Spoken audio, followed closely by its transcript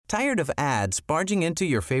Tired of ads barging into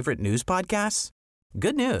your favorite news podcasts?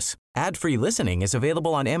 Good news. Ad-free listening is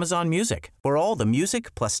available on Amazon Music for all the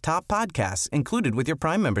music plus top podcasts included with your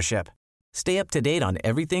Prime membership. Stay up to date on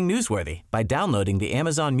everything newsworthy by downloading the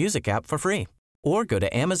Amazon Music app for free or go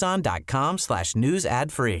to amazon.com/news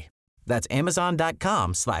ad free. That's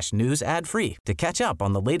amazon.com/news ad free to catch up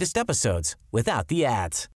on the latest episodes without the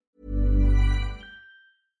ads.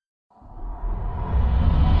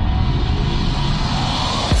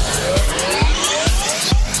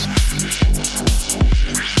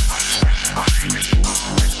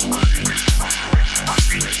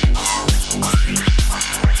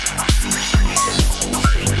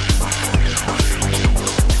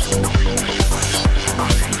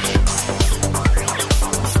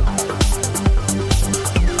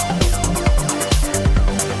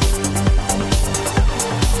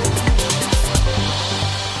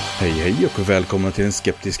 Hej och välkomna till den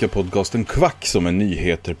skeptiska podcasten Kvack som är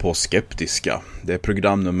nyheter på skeptiska. Det är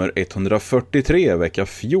program nummer 143, vecka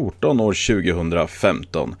 14 år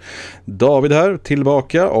 2015. David här,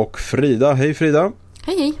 tillbaka, och Frida. Hej Frida.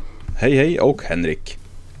 Hej hej. Hej hej, och Henrik.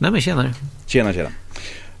 Nej men tjenare. Tjena.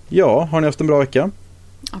 Ja, har ni haft en bra vecka?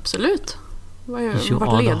 Absolut. Jag har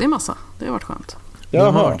varit ledig massa. Det har varit skönt.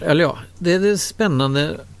 Det är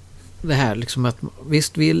spännande det här liksom att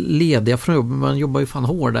visst vi är lediga från jobb, men man jobbar ju fan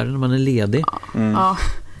hårdare när man är ledig. Ja.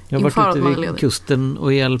 Jag har varit ute vid kusten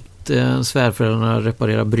och hjälpt svärföräldrarna att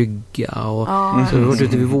reparera brygga och så har jag varit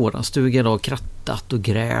ute vid våran stuga och krattat och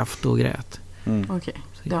grävt och grät. Okej,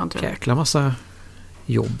 det har inte jag. Jäkla massa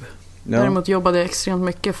jobb. Ja. Däremot jobbade jag extremt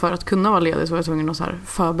mycket för att kunna vara ledig, så var jag tvungen att så här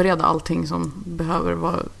förbereda allting som behöver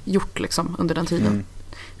vara gjort liksom under den tiden.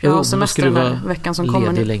 Jag har semester den här veckan som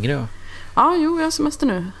kommer nu. Längre, ja. Ja, jo, jag har semester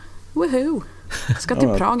nu. Woohoo! Ska till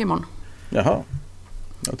Prag imorgon. Jaha,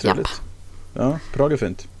 ja, trevligt. Ja, Prag är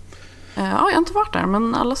fint. Ja, jag har inte varit där,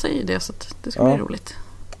 men alla säger det, så att det ska bli roligt.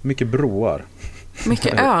 Mycket broar.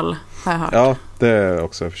 Mycket öl har jag hört. Ja, det är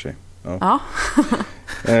också för sig. Ja.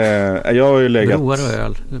 Jag har ju legat... Broar och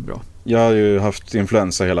öl, det är bra. Jag har ju haft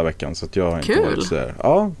influensa hela veckan, så att jag har inte varit så där.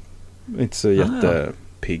 Ja, inte så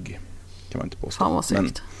jättepigg kan man inte påstå. Fan vad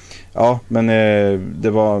segt. Men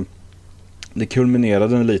det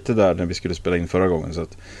kulminerade lite där när vi skulle spela in förra gången, så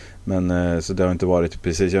det har inte varit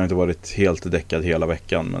precis, jag har inte varit helt däckad hela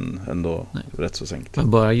veckan, men ändå rätt så sänkt.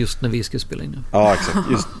 Men bara just när vi ska spela in nu. Ja, exakt.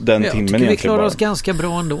 Just den timmen egentligen. Vi klarar oss ganska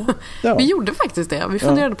bra ändå. Ja. Vi gjorde faktiskt det. Vi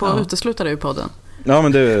funderade på att utesluta det i podden. Ja,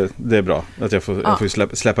 men det är bra att jag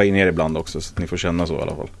får släppa in er ibland också, så att ni får känna så i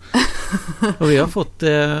alla fall. Och vi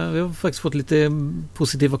har faktiskt fått lite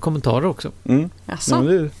positiva kommentarer också.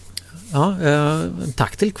 Jaså?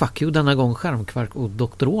 Tack till Kvackio, denna gång Skärmkvark och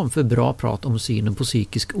Dr. Åhm för bra prat om synen på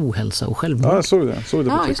psykisk ohälsa och självmord. Ja, jag såg det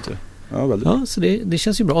på Twitter. Ja, väldigt. Ja, så det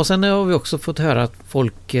känns ju bra. Och sen har vi också fått höra att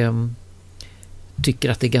folk tycker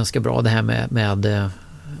att det är ganska bra det här med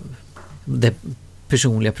det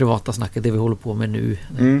personliga privata snacket, det vi håller på med nu.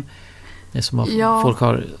 Det som folk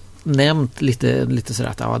har nämnt lite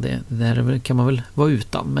sådär att det där kan man väl vara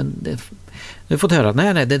utan, men vi har fått höra att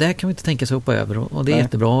nej, det där kan vi inte tänka sig hoppa över, och det är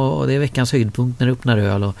jättebra, och det är veckans höjdpunkt när det öppnar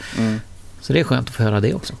öl så det är skönt att få höra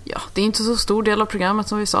det också. Ja, det är inte så stor del av programmet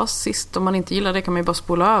som vi sa sist. Om man inte gillar det kan man ju bara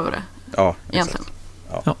spola över det. Ja, egentligen.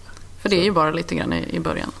 Ja. För det är ju bara lite grann i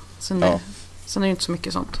början. Sen är det inte så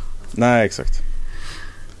mycket sånt. Nej, exakt.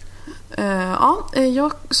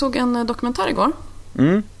 Jag såg en dokumentär igår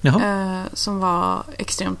som var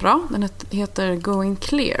extremt bra. Den heter Going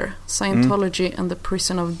Clear, Scientology and the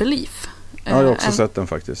Prison of Belief. Jag har också sett den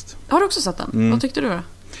faktiskt. Har du också sett den? Vad tyckte du då?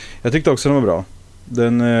 Jag tyckte också den var bra.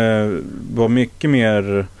 Den var mycket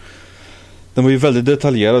mer... Den var ju väldigt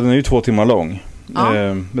detaljerad. Den är ju 2 timmar lång.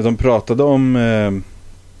 Men de pratade om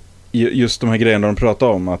just de här grejerna de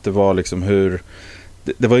pratade om, att det var liksom hur...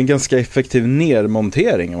 Det var en ganska effektiv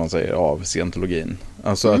nedmontering, om man säger, av scientologin.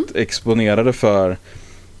 Alltså att exponera det för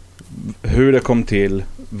hur det kom till,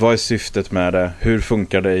 vad är syftet med det, hur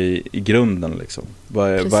funkar det i grunden liksom. Vad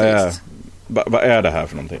är det här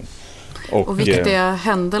för någonting? Och viktiga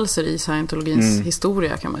händelser i scientologins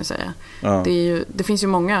historia, kan man ju säga. Ja. Det finns ju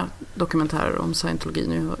många dokumentärer om scientologi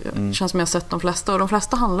nu. Det känns som jag har sett de flesta. Och de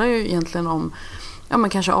flesta handlar ju egentligen om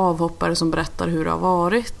kanske avhoppare som berättar hur det har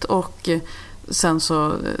varit. Och sen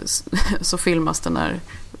så filmas det när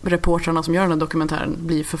reportrarna som gör den här dokumentären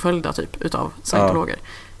blir förföljda typ utav scientologer.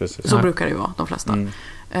 Så brukar det ju vara, de flesta.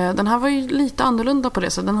 Den här var ju lite annorlunda på det,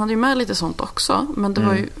 så den hade ju med lite sånt också. Men det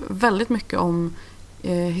var ju väldigt mycket om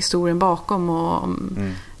historien bakom och om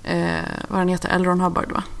vad den heter, L. Ron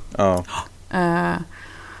Hubbard, va? Ja.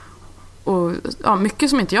 Och mycket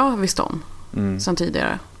som inte jag visste om sen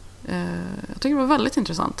tidigare. Jag tycker det var väldigt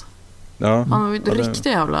intressant. Ja. Han var ett riktigt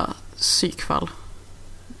jävla psykfall.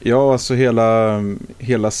 Ja, alltså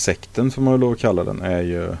hela sekten får man lov att kalla den är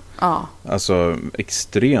ju alltså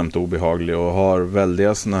extremt obehaglig och har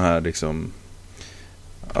väldiga såna här liksom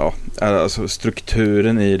alltså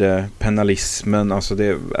strukturen i det, penalismen, alltså det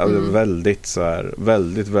är väldigt så här,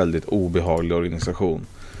 väldigt obehaglig organisation.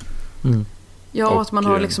 Ja, och att man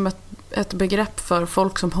har liksom ett begrepp för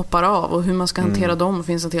folk som hoppar av och hur man ska hantera dem. Det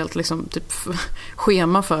finns ett helt liksom, typ,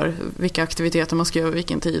 schema för vilka aktiviteter man ska göra,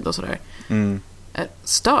 vilken tid och sådär.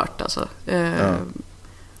 Stört alltså.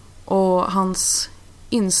 Och hans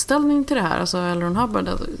inställning till det här, alltså L. Ron Hubbard,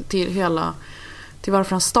 till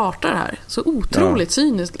varför han startar det här, så otroligt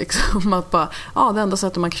cyniskt liksom, att bara, det enda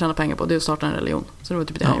sättet man kan tjäna pengar på, det är att starta en religion. Så det var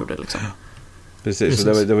typ det han gjorde liksom. Precis.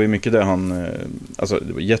 Så det var ju mycket det han, alltså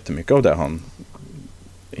det var jättemycket av det han,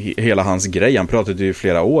 hela hans grej, han pratade ju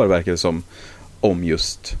flera år verkar det som om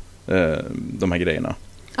just de här grejerna.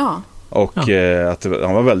 Och att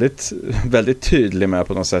han var väldigt, väldigt tydlig med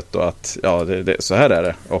på något sätt då att så här är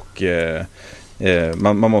det. Och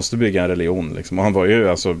man måste bygga en religion liksom. Och han var ju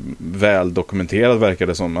alltså väl dokumenterad,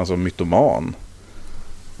 verkade som, alltså mytoman.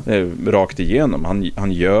 Rakt igenom.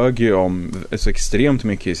 Han ljög ju om så extremt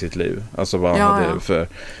mycket i sitt liv. Alltså vad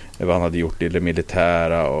han hade gjort i det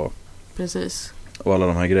militära och precis. Och alla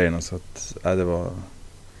de här grejerna, så att det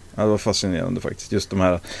var fascinerande faktiskt. Just de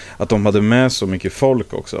här, att de hade med så mycket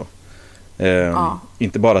folk också.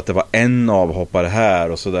 Inte bara att det var en avhoppare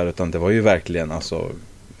här och så där, utan det var ju verkligen alltså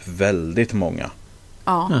väldigt många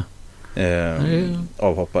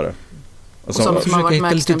avhoppare. Och som har varit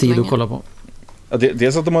med lite tid att kolla på. Ja,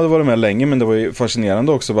 dels att de hade varit med länge, men det var ju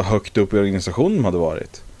fascinerande också vad högt upp i organisationen de hade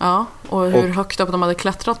varit. Ja, och hur högt upp de hade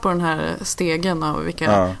klättrat på den här stegen och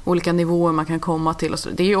vilka olika nivåer man kan komma till. Och så.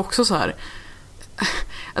 Det är ju också så här,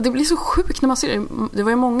 det blir så sjukt när man ser det. Det var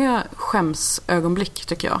ju många skämsögonblick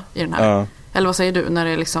tycker jag i den här. Eller vad säger du, när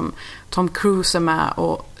det är liksom Tom Cruise är med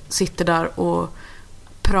och sitter där och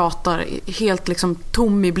pratar helt liksom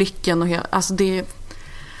tom i blicken och alltså det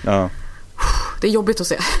är jobbigt att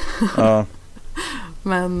se.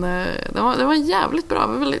 Men det var jävligt bra,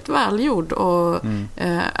 väldigt välgjord och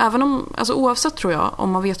även om, alltså oavsett tror jag,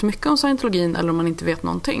 om man vet mycket om scientologin eller om man inte vet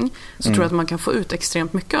någonting, så tror jag att man kan få ut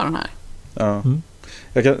extremt mycket av den här.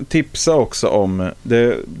 Jag kan tipsa också om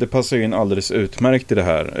det passar in alldeles utmärkt i det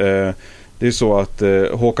här. Det är så att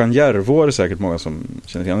Håkan Järvår är säkert många som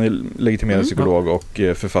känner till. Han är legitimerad psykolog och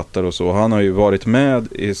författare och så. Han har ju varit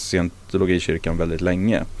med i scientologikyrkan väldigt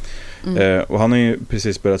länge. Och han har ju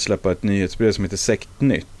precis börjat släppa ett nyhetsbrev som heter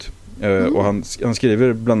Sektnytt. Och han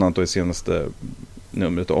skriver bland annat då i senaste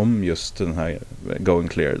numret om just den här Going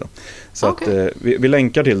Clear då. Så att vi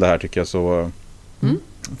länkar till det här tycker jag, så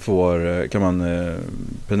kan man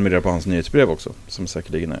prenumerera på hans nyhetsbrev också, som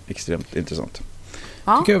säkerligen är extremt intressant.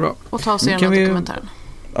 Tycker jag är bra. Och ta sig den dokumentären.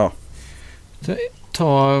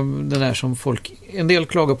 Ta den där som folk, en del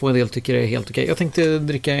klagar på, en del tycker är helt okej. Jag tänkte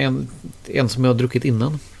dricka en som jag har druckit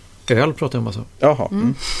innan. Öl pratar jag om alltså.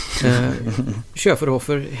 Jaha.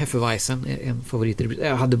 Schöferhofer Hefeweizen är en favorit.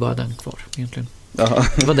 Jag hade bara den kvar egentligen.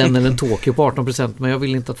 Det var den eller en Tokyo på 18%, men jag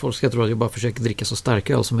vill inte att folk ska tro att jag bara försöker dricka så stark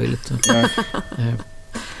öl som möjligt.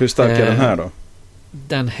 Hur stark är den här då?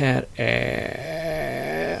 Den här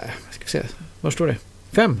är, ska vi se, var står det?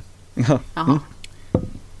 5.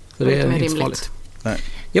 Så det är inte farligt.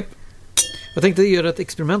 Japp. Jag tänkte göra ett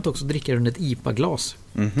experiment också, dricka ur ett IPA-glas.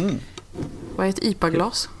 Vad är ett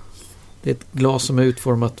IPA-glas? Det är ett glas som är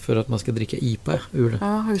utformat för att man ska dricka IPA ur det.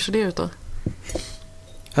 Ja, hur ser det ut då?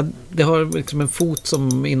 Ja, det har liksom en fot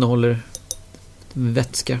som innehåller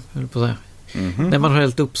vätska, eller på så här. När man har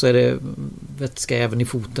hällt upp så är det vätska även i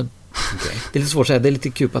foten. Det är lite svårt att säga, det är lite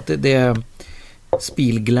kupat. Det är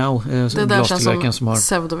Spilglau, det där känns som har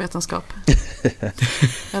pseudovetenskap.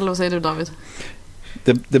 Eller vad säger du, David?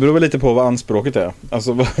 Det beror väl lite på vad anspråket är.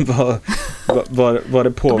 Alltså vad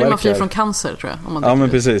det påverkar. Då blir man fri från cancer, tror jag. Om man men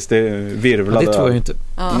precis, det är virvlade. Det tror jag inte.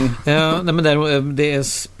 Nej, men det är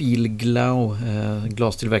Spilglau,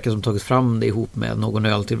 glastillverkare som tagit fram det ihop med någon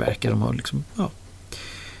öltillverkare. De har liksom,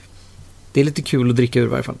 det är lite kul att dricka ur i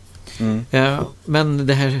varje fall. Men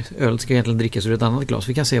det här ölet ska egentligen drickas ur ett annat glas.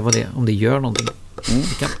 Vi kan se vad det, om det gör någonting.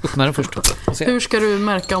 Vi kan öppna den först. Hur ska du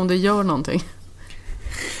märka om det gör någonting?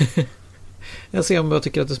 Jag ser om jag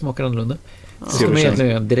tycker att det smakar annorlunda. Det ska man egentligen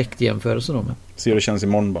göra en direkt jämförelse då med. Se hur det känns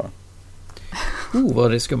imorgon bara.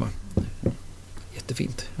 Vad det skumma.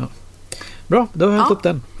 Jättefint. Ja. Bra, då har jag hällt upp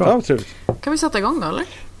den. Bra. Ja, trevligt. Kan vi sätta igång då, eller?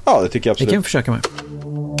 Ja, det tycker jag absolut. Det kan vi försöka med.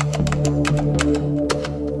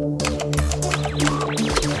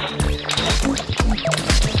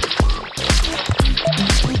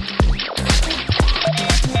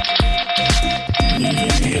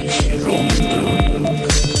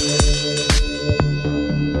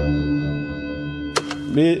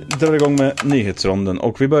 vi drar igång med nyhetsronden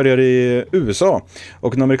och vi börjar i USA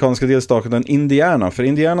och den amerikanska delstaten Indiana. För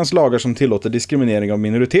Indianas lagar som tillåter diskriminering av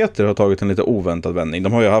minoriteter har tagit en lite oväntad vändning.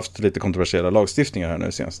 De har ju haft lite kontroversiella lagstiftningar här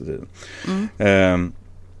nu senaste tiden.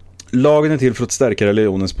 Lagen är till för att stärka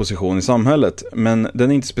religionens position i samhället, men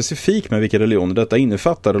den är inte specifik med vilka religioner detta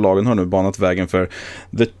innefattar, och lagen har nu banat vägen för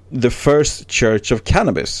the First Church of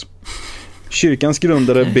Cannabis. Kyrkans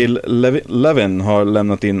grundare Bill Levin har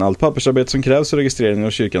lämnat in allt pappersarbete som krävs, och registreringen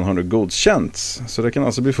av kyrkan har nu godkänts. Så det kan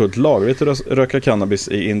alltså bli fullt lagligt att röka cannabis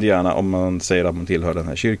i Indiana om man säger att man tillhör den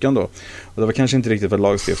här kyrkan då. Och det var kanske inte riktigt vad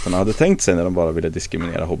lagstiftarna hade tänkt sig när de bara ville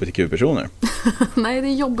diskriminera hbtq-personer. Nej, det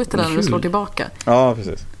är jobbigt när det slår tillbaka. Ja,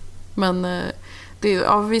 precis. Men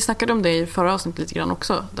vi snackade om det i förra avsnittet lite grann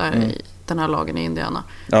också, där i den här lagen i Indiana.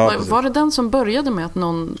 Ja, var det den som började med att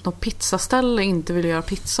något pizzaställe inte ville göra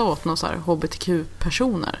pizza åt någon så här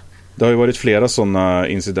hbtq-personer? Det har ju varit flera sådana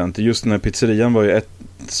incidenter. Just den här pizzerian var ju ett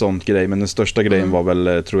sånt grej, men den största grejen var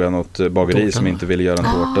väl, tror jag, något bageri som inte ville göra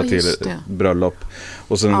en tårta till bröllop.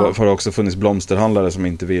 Och sen har det också funnits blomsterhandlare som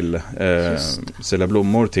inte vill sälja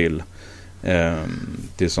blommor till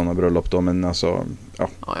sådana bröllop då, men alltså jag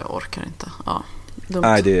orkar inte. Dumt.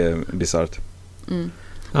 Nej, det är bizarrt.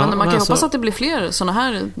 Men man kan hoppas att det blir fler såna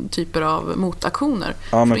här typer av motaktioner.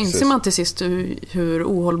 För inser man till sist hur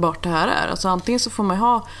ohållbart det här är. Alltså antingen så får man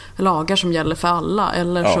ha lagar som gäller för alla,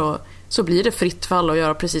 eller så blir det fritt för alla att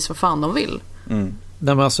göra precis vad fan de vill.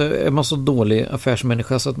 Där man alltså, är man så dålig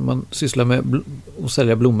affärsmänniska så att man sysslar med att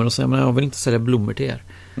sälja blommor och säger men jag vill inte sälja blommor till er.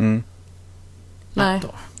 Nej.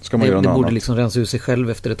 Ska man göra det borde liksom rensa ur sig själv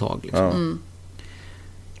efter ett tag liksom.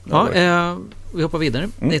 Vi hoppar vidare.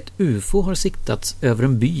 Ett UFO har siktats över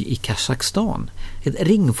en by i Kazakstan. Ett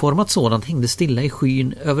ringformat sådant hängde stilla i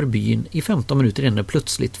skyn över byn i 15 minuter innan det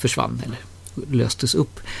plötsligt försvann eller löstes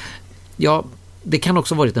upp. Ja, det kan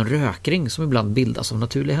också ha varit en rökring som ibland bildas av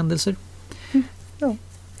naturliga händelser. Ja.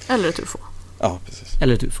 Eller ett UFO. Ja, precis.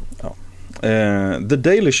 Eller ett UFO. Ja. The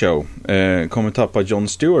Daily Show kommer tappa Jon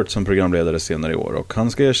Stewart som programledare senare i år, och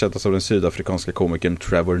han ska ersättas av den sydafrikanska komikern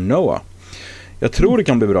Trevor Noah. Jag tror det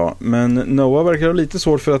kan bli bra, men Noah verkar ha lite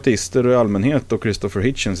svårt för ateister i allmänhet och Christopher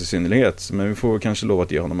Hitchens i synnerhet, men vi får kanske lova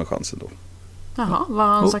att ge honom en chans ändå. Jaha, vad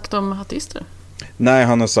har han sagt om ateister? Nej,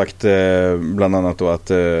 han har sagt bland annat då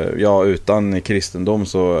att utan kristendom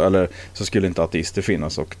så skulle inte ateister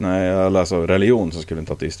finnas, och alltså religion så skulle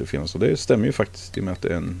inte ateister finnas, och det stämmer ju faktiskt i och med att det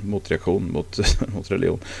är en motreaktion mot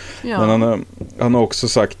religion. Ja. Men han har också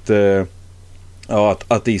sagt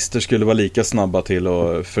att ateister skulle vara lika snabba till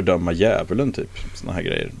att fördöma djävulen, typ såna här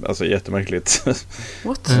grejer. Alltså jättemärkligt.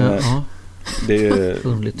 What? Det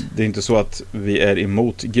är inte så att vi är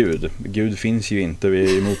emot Gud. Gud finns ju inte.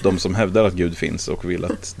 Vi är emot de som hävdar att Gud finns och vill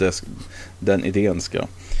att den idén ska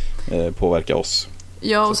påverka oss.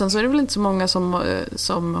 Ja, och sen så är det väl inte så många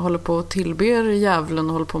som håller på och tillber djävulen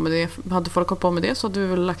och håller på med det. Hade folk hållit på med det så hade du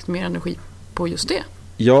väl lagt mer energi på just det.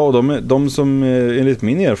 Ja, och de som enligt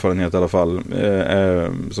min erfarenhet i alla fall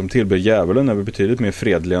som tillber djävulen är betydligt mer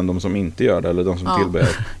fredliga än de som inte gör det, eller de som tillber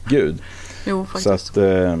Gud. Jo, faktiskt. Så att,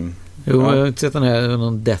 jag har inte sett den här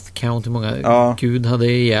någon death count, hur många Gud hade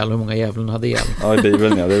ihjäl och hur många djävulen hade ihjäl. Ja, i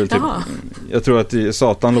Bibeln, det är väl typ, jag tror att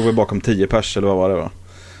Satan låg bakom 10 pers, eller vad var det, va?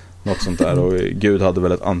 Något sånt där, och Gud hade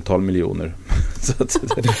väl ett antal miljoner. Så att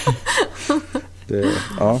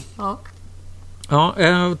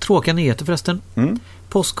tråkiga nyheter förresten.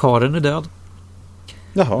 Påskharen är död.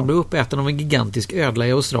 Jaha. Han blev uppäten av en gigantisk ödla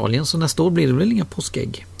i Australien, så nästa år blir det väl inga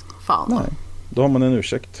påskägg. Fan. Nej, då har man en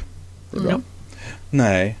ursäkt. Det är bra. Ja.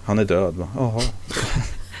 Nej, han är död, va? Jaha.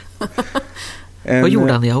 Vad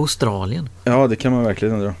gjorde han i Australien? Ja, det kan man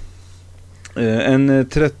verkligen undra. En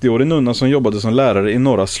 30-årig nunna som jobbade som lärare i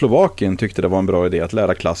norra Slovakien tyckte det var en bra idé att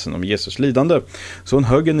lära klassen om Jesus lidande. Så hon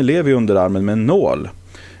högg en elev i underarmen med en nål.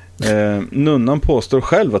 Nunnan påstår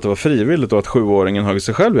själv att det var frivilligt och att 7-åringen högg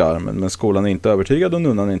sig själv i armen, men skolan är inte övertygad och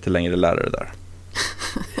nunnan är inte längre lärare där.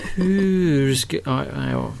 Hur ska...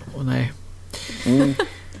 nej.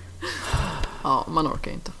 Ja, man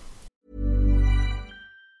orkar inte.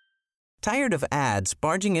 Tired of ads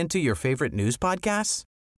barging into your favorite news podcasts?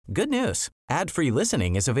 Good news. Ad-free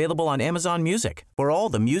listening is available on Amazon Music for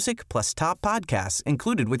all the music plus top podcasts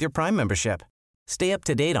included with your Prime membership. Stay up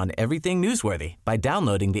to date on everything newsworthy by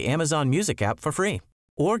downloading the Amazon Music app for free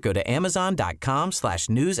or go to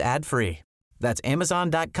amazon.com/news ad free. That's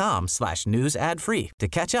amazon.com/news ad free to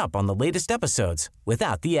catch up on the latest episodes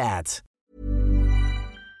without the ads.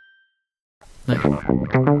 Nej.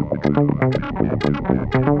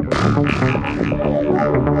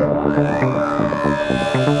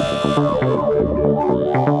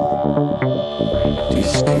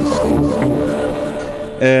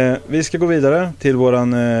 Vi ska gå vidare till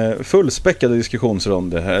våran fullspäckade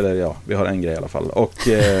diskussionsrunda. Eller ja, vi har en grej i alla fall. Och,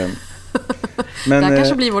 men, det här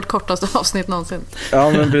kanske blir vårt kortaste avsnitt någonsin. Ja,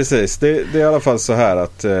 men precis. Det är i alla fall så här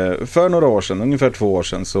att för några år sedan, ungefär 2 år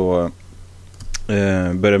sedan, så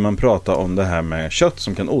började man prata om det här med kött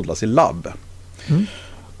som kan odlas i labb.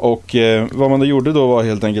 Och vad man då gjorde då var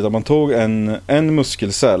helt enkelt att man tog en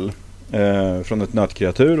muskelcell från ett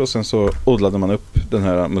nötkreatur och sen så odlade man upp den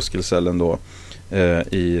här muskelcellen då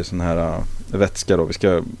i sån här vätska då. Vi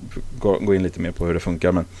ska gå in lite mer på hur det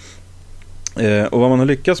funkar, men och vad man har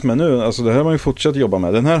lyckats med nu, alltså det här har man ju fortsatt jobba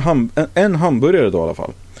med. Den här en hamburgare då i alla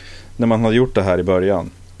fall, när man hade gjort det här i början,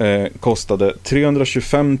 kostade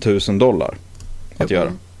 $325,000 att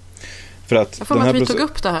göra. För att jag får den här vi tog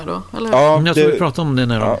upp det här då, eller? Ja, jag tror vi pratade om det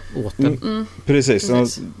när de åt den. Precis.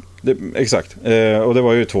 Exakt. Och det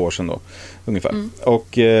var ju 2 år sedan då ungefär.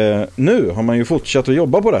 Och nu har man ju fortsatt att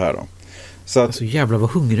jobba på det här då. Så att, alltså jävlar vad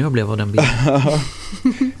hungrig jag blev av den bilden.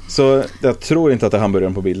 Så jag tror inte att det är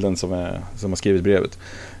hamburgaren på bilden som har skrivit brevet.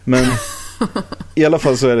 Men i alla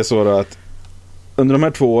fall så är det så då att under de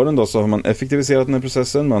här 2 åren då så har man effektiviserat den här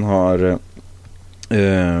processen. Man har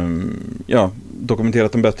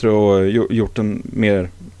dokumenterat den bättre och gjort den mer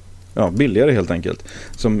billigare helt enkelt.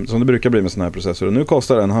 Som det brukar bli med såna här processer. Och nu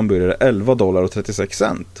kostar en hamburgare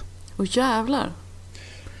 $11.36. Åh jävlar.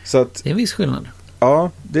 Så att, det är en viss skillnad.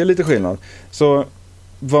 Ja, det är lite skillnad. Så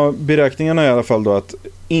vad beräkningarna är i alla fall då att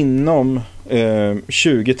inom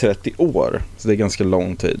 20-30 år, så det är ganska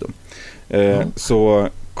lång tid då, så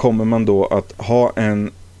kommer man då att ha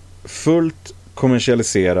en fullt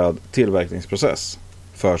kommersialiserad tillverkningsprocess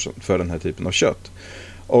för den här typen av kött.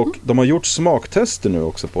 Och de har gjort smaktester nu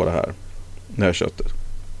också på det här köttet.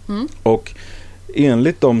 Och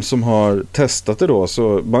enligt de som har testat det då,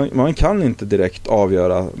 så man kan inte direkt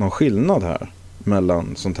avgöra någon skillnad här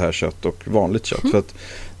mellan sånt här kött och vanligt kött. För att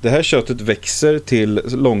det här köttet växer till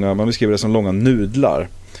långa, man beskriver det som långa nudlar.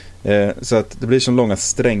 Så att det blir som långa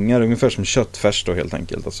strängar, ungefär som köttfärs då helt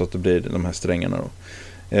enkelt. Alltså att det blir de här strängarna då.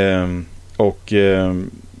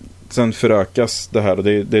 Sen förökas det här, och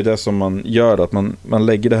det är det som man gör, att man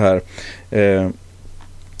lägger det här.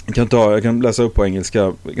 Jag kan läsa upp på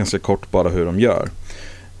engelska ganska kort bara hur de gör.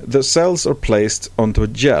 The cells are placed onto a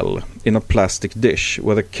gel in a plastic dish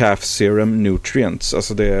with a calf serum nutrients.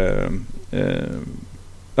 Alltså det är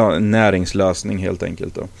en näringslösning helt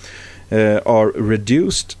enkelt då. Are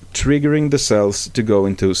reduced, triggering the cells to go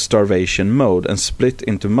into starvation mode and split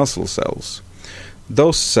into muscle cells.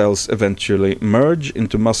 Those cells eventually merge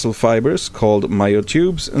into muscle fibers called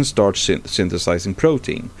myotubes and start synthesizing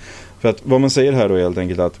protein. För att vad man säger här då är helt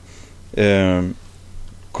enkelt att den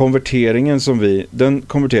konvertering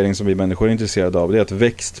som vi människor är intresserade av, det är att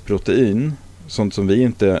växtprotein, sånt som vi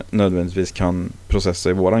inte nödvändigtvis kan processa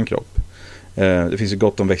i våran kropp. Det finns ju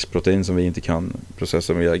gott om växtprotein som vi inte kan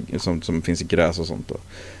processa, som finns i gräs och sånt då.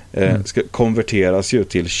 Ska konverteras ju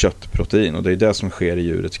till köttprotein, och det är det som sker i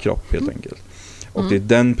djurets kropp helt enkelt. Och det är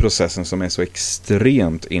den processen som är så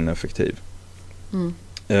extremt ineffektiv.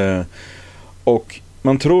 Och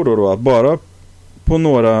man tror då att bara på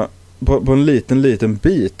en liten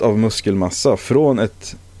bit av muskelmassa från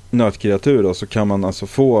ett nötkreatur då, så kan man alltså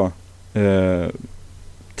få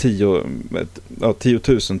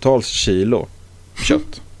tiotusentals kilo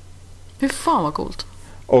kött. Hur fan vad coolt.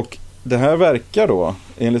 Och det här verkar då,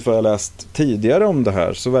 enligt vad jag läst tidigare om det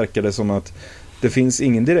här, så verkar det som att det finns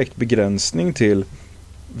ingen direkt begränsning till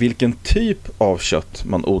vilken typ av kött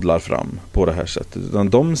man odlar fram på det här sättet. Utan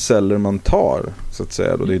de celler man tar, så att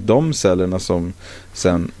säga, då, det är de cellerna som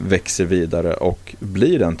sen växer vidare och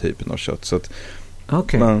blir den typen av kött. Så att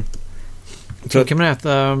så kan man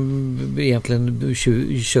äta egentligen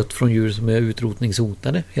kött från djur som är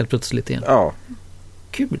utrotningshotade helt plötsligt igen. Ja.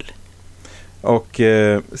 Kul. Och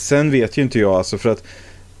sen vet ju inte jag, alltså, för att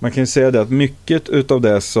man kan ju säga det att mycket utav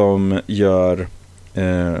det som gör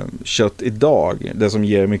kött idag, det som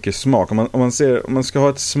ger mycket smak, om man ska ha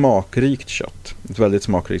ett smakrikt kött, ett väldigt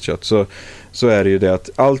smakrikt kött, så är det ju det att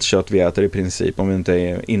allt kött vi äter i princip, om vi inte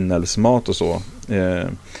är inälvsmat och så,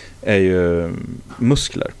 är ju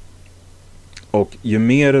muskler. Och ju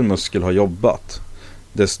mer en muskel har jobbat,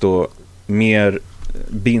 desto mer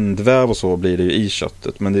bindväv och så blir det ju i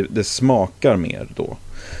köttet, men det smakar mer då.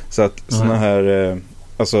 Så att såna här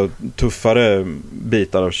alltså tuffare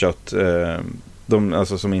bitar av kött,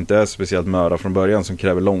 alltså som inte är speciellt möra från början, som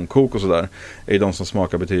kräver långkok och sådär, är de som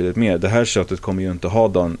smakar betydligt mer. Det här köttet kommer ju inte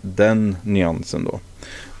ha den nyansen då.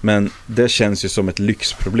 Men det känns ju som ett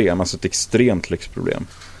lyxproblem, alltså ett extremt lyxproblem.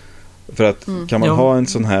 För att kan man ha en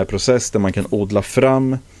sån här process där man kan odla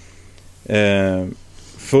fram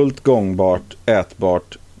fullt gångbart,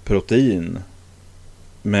 ätbart protein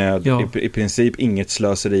med i princip inget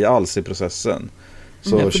slöseri alls i processen.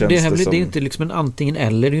 Så känns det är inte liksom en antingen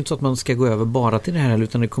eller. Det är inte så att man ska gå över bara till det här,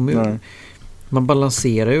 utan det kommer man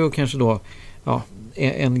balanserar ju kanske då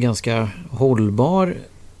en ganska hållbar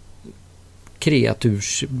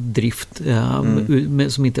kreatursdrift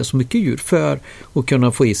som inte är så mycket djur, för att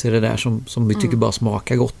kunna få i sig det där som vi tycker bara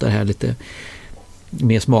smakar gott, det här lite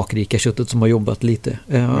mer smakrika köttet som har jobbat lite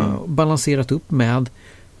balanserat upp med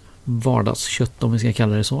vardagskött, om vi ska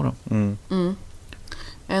kalla det så då.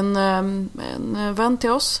 En vän till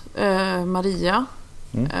oss, Maria,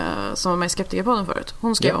 som var med i Skeptikerpodden förut,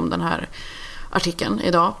 hon skrev om den här artikeln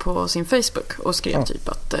idag på sin Facebook och skrev typ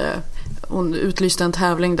att hon utlyste en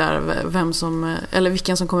tävling där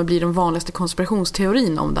vilken som kommer bli den vanligaste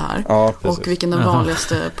konspirationsteorin om det här, och vilken den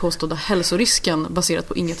vanligaste påstådda hälsorisken baserat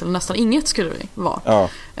på inget eller nästan inget skulle vara.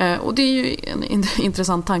 Och det är ju en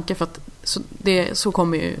intressant tanke, för att så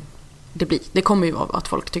kommer ju det bli. Det kommer ju vara att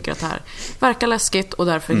folk tycker att det här verkar läskigt och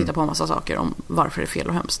därför hittar på en massa saker om varför det är fel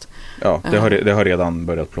och hemskt. Ja, det har redan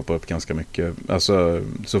börjat ploppa upp ganska mycket. Alltså,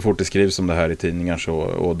 så fort det skrivs om det här i tidningar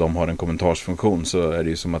och de har en kommentarsfunktion, så är det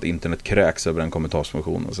ju som att internet kräks över en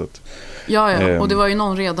kommentarsfunktion. Så att, och det var ju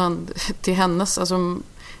någon redan till hennes, alltså,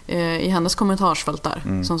 i hennes kommentarsfält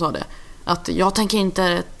där som sa det. Att jag tänker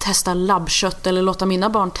inte testa labbkött eller låta mina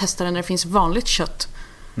barn testa det när det finns vanligt kött.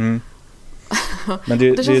 Men det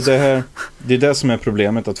är det som är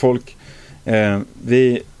problemet, att folk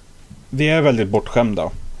vi är väldigt bortskämda.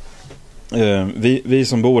 Vi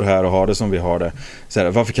som bor här och har det som vi har det, så här,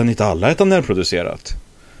 varför kan inte alla äta närproducerat?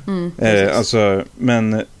 Alltså,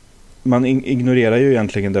 men man ignorerar ju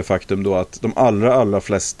egentligen det faktum då att de allra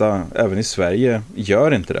flesta, även i Sverige,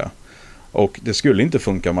 gör inte det. Och det skulle inte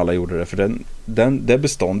funka om alla gjorde det, för det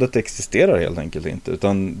beståndet existerar helt enkelt inte,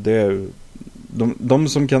 utan de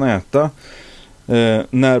som kan äta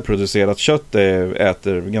närproducerat kött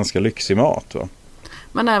äter ganska lyxig mat, va?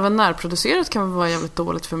 Men även närproducerat kan vara jävligt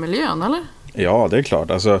dåligt för miljön, eller? Ja, det är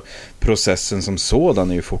klart. Alltså, processen som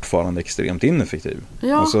sådan är ju fortfarande extremt ineffektiv.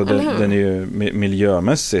 Ja, alltså, eller hur? Den är ju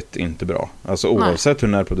miljömässigt inte bra. Alltså, oavsett hur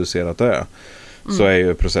närproducerat det är, så är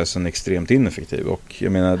ju processen extremt ineffektiv. Och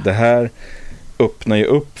jag menar, det här öppnar ju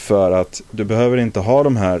upp för att du behöver inte ha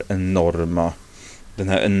den här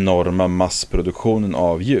enorma massproduktionen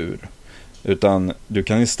av djur, utan du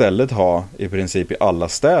kan istället ha i princip i alla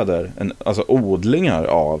städer alltså odlingar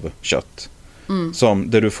av kött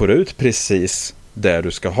där du får ut precis det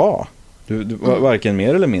du ska ha. Varken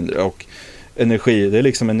mer eller mindre. Och energi, det är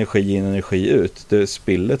liksom energi in, energi ut. Det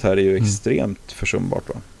spillet här är ju extremt försumbart,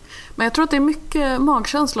 va? Men jag tror att det är mycket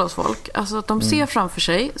magkänsla hos folk. Alltså att de ser framför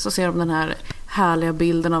sig, så ser de den här härliga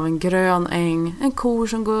bilden av en grön äng, en ko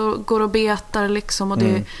som går och betar liksom, och det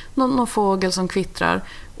är någon fågel som kvittrar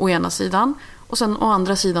å ena sidan, och sen å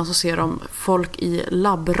andra sidan så ser de folk i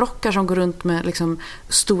labbrockar som går runt med liksom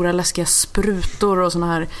stora läskiga sprutor och såna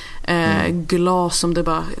här glas som det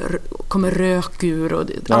bara kommer rök ur, och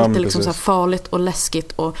allt är liksom så här farligt och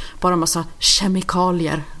läskigt och bara en massa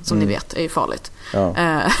kemikalier som ni vet är ju farligt.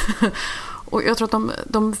 Och jag tror att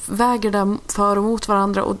de väger där för och mot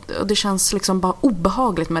varandra, och det känns liksom bara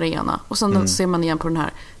obehagligt med det ena. Och sen ser man igen på den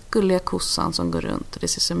här gulliga kossan som går runt. Det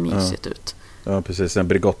ser så mysigt ut. Ja, precis. En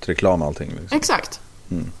Bregott-reklam allting. Liksom. Exakt.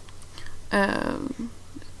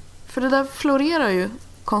 För det där florerar ju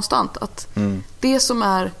konstant. Att det som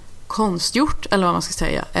är konstgjort, eller vad man ska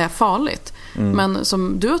säga, är farligt. Men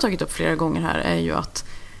som du har tagit upp flera gånger här, är ju att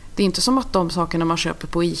det är inte som att de sakerna man köper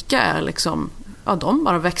på ICA är liksom... Ja, de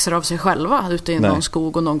bara växer av sig själva ute i någon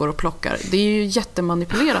skog och någon går och plockar. Det är ju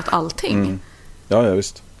jättemanipulerat allting. Ja,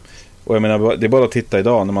 visst. Och jag menar, det är bara att titta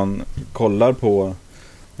idag när man kollar på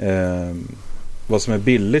vad som är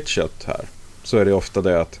billigt kött här, så är det ofta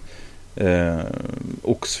det att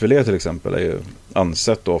oxfilé till exempel är ju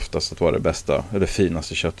ansett oftast att vara det bästa eller det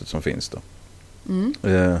finaste köttet som finns då.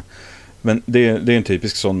 Men det är en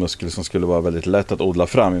typisk sån muskel som skulle vara väldigt lätt att odla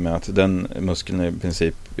fram, i och med att den muskeln är i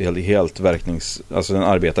princip helt alltså den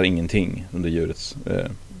arbetar ingenting under djurets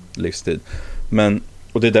livstid.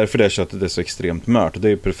 Och det är därför det köttet är så extremt mört, och det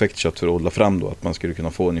är perfekt kött för att odla fram då, att man skulle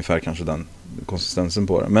kunna få ungefär kanske den konsistensen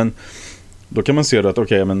på det. Men då kan man se då att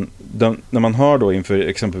när man har då inför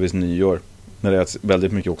exempelvis nyår, när det är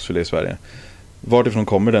väldigt mycket oxfilé i Sverige, vartifrån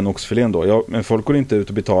kommer den oxfilén då? Ja, men folk går inte ut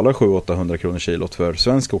och betalar 700-800 kronor kilot för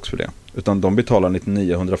svensk oxfilé, utan de betalar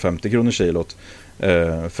 99-150 kronor kilot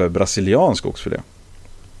för brasiliansk oxfilé.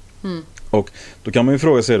 Och då kan man ju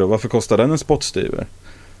fråga sig då, varför kostar den en spottstyver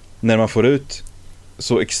när man får ut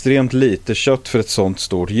så extremt lite kött för ett sånt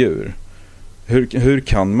stort djur? Hur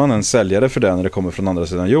kan man ens sälja det för det när det kommer från andra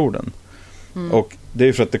sidan jorden? Och det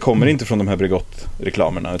är för att det kommer inte från de här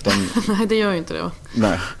Bregott-reklamerna. Utan, nej, det gör ju inte det.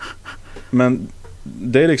 Nej. Men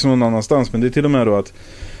det är liksom någon annanstans. Men det är till och med då att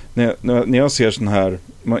när jag ser sån här,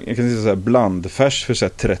 jag kan säga så här, blandfärs för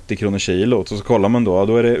 30 kronor kilot, och så kollar man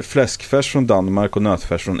då är det fläskfärs från Danmark och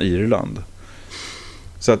nötfärs från Irland.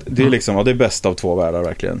 Så att det är liksom, det är bäst av två världar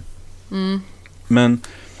verkligen. Men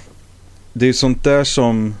det är ju sånt där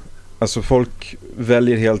som, alltså folk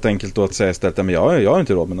väljer helt enkelt då att säga istället, men jag har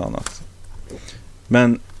inte råd med något annat.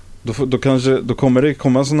 Men då kommer det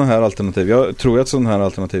komma sådana här alternativ. Jag tror att sådana här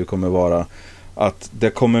alternativ kommer vara att det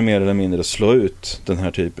kommer mer eller mindre slå ut den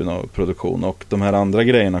här typen av produktion, och de här andra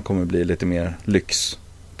grejerna kommer bli lite mer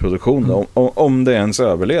lyxproduktion om det ens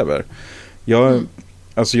överlever. Jag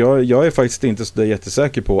är faktiskt inte så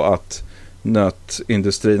jättesäker på att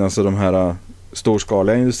nötindustrin, alltså de här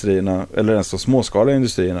storskaliga industrierna eller ens de småskaliga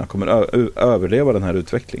industrierna kommer överleva den här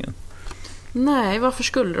utvecklingen. Nej, varför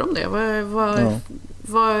skulle de det?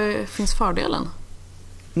 Vad finns fördelen?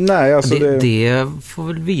 Nej, alltså det får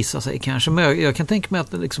väl visa sig kanske. Men jag kan tänka mig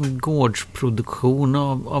att liksom gårdsproduktion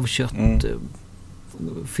av kött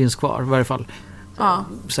finns kvar i varje fall. Ja.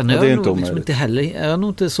 Sen är jag nog liksom inte heller, jag är nog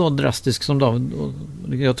inte så drastisk som David.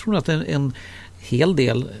 Jag tror att en hel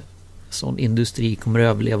del sån industri kommer att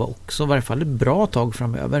överleva också, i varje fall ett bra tag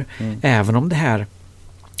framöver. Även om det här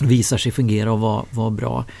visar sig fungera och vara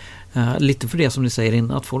bra. Lite för det som ni säger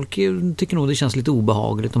innan, att folk tycker nog det känns lite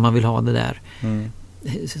obehagligt om man vill ha det där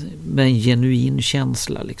med en genuin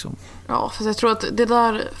känsla liksom. Ja, för jag tror att det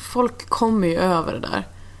där, folk kommer ju över det där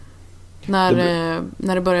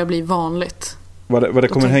när det börjar bli vanligt. Vad det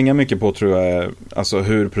kommer hänga mycket på tror jag är alltså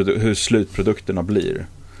hur slutprodukterna blir.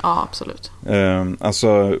 Ja, absolut.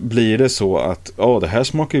 Alltså blir det så att det här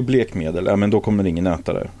smakar ju blekmedel, men då kommer ingen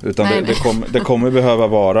äta det. Utan det kommer behöva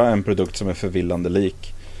vara en produkt som är förvillande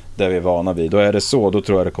lik det vi är vana vid. Då är det så, då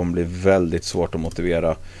tror jag det kommer bli väldigt svårt att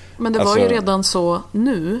motivera. Men det var ju redan så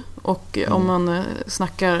nu, och om man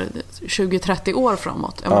snackar 20-30 år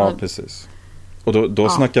framåt. Precis. Och då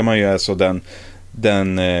snackar man ju alltså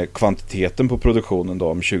den kvantiteten på produktionen då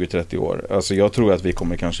om 20-30 år. Alltså jag tror att vi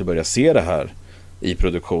kommer kanske börja se det här i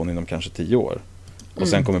produktion inom kanske 10 år. Och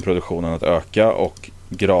sen kommer produktionen att öka och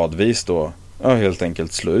gradvis då helt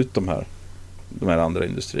enkelt slå ut de här andra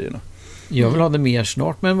industrierna. Jag vill ha det mer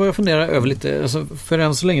snart, men vad jag funderar över lite, alltså för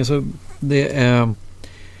än så länge så det är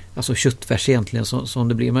alltså köttfärs egentligen som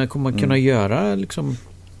det blir, men kommer man kunna göra liksom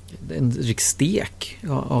en rikstek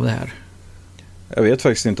av det här? Jag vet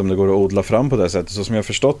faktiskt inte om det går att odla fram på det sättet. Så som jag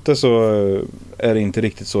förstått det så är det inte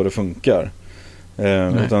riktigt så det funkar.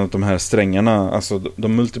 Utan att de här strängarna, alltså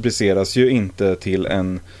de multipliceras ju inte till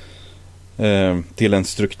en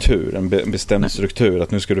struktur, en bestämd struktur,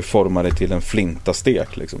 att nu ska du forma det till en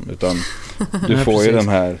flintastek liksom, utan du får ju de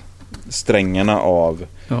här strängarna av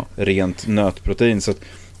rent nötprotein, så att,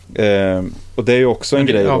 och det är ju också en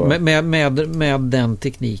grej då. Med den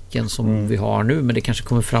tekniken som vi har nu, men det kanske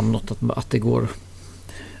kommer fram något att det går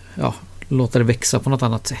låta det växa på något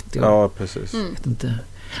annat sätt. Ja, precis. Vet inte.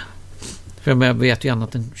 För jag vet ju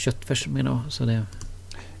annat än köttfärs så det.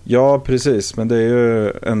 Ja, precis, men det är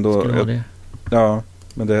ju ändå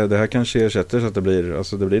men det här kanske ersätter så att det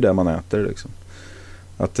blir det man äter liksom.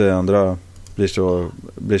 Att det andra blir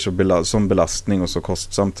så som belastning och så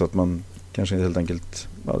kostsamt så att man kanske helt enkelt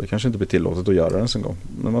det kanske inte blir tillåtet att göra det ens en gång,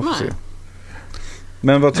 men man får se.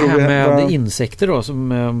 Men vad tror vi med insekter då som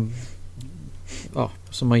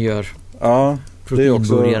man gör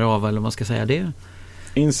proteinburgare av, eller vad man ska säga det.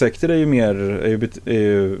 Insekter är ju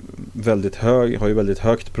väldigt har ju väldigt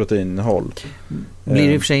högt proteinnehåll. Blir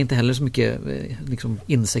det i och för sig inte heller så mycket liksom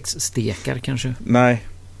insektsstekar kanske? Nej,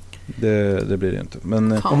 det blir det inte.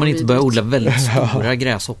 Men om man inte börjar odla väldigt stora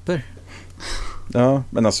gräshoppor. Ja,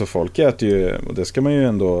 men alltså folk äter ju, och det ska man ju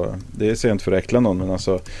ändå, det ser jag inte för att äckla någon, men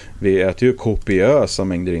alltså vi äter ju kopiösa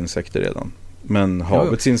mängder insekter redan. Men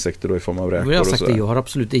havets insekter då i form av räkor och så. Jag har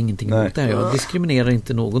absolut ingenting emot det här. Jag diskriminerar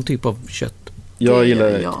inte någon typ av kött. Jag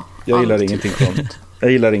gillar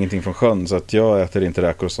ingenting från sjön, så att jag äter inte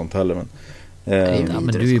räkor och sånt heller. Men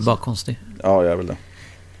du är ju bara konstig. Ja, jag vill det.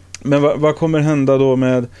 Men vad kommer hända då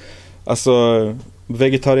med alltså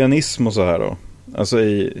vegetarianism och så här då? Alltså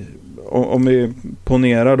om vi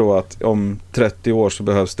ponerar då att om 30 år så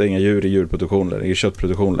behövs det inga djur i djurproduktion längre, i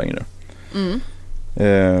köttproduktion längre.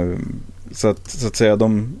 Så att säga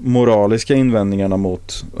de moraliska invändningarna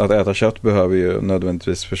mot att äta kött behöver ju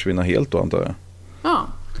nödvändigtvis försvinna helt då, antar jag. Ja.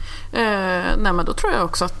 Nej, men då tror jag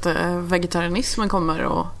också att vegetarianismen kommer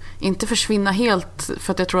att inte försvinna helt,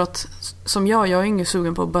 för att jag tror att som jag är ingen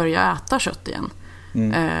sugen på att börja äta kött igen.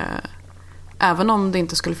 även om det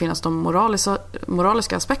inte skulle finnas de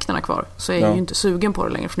moraliska aspekterna kvar, så är jag ju inte sugen på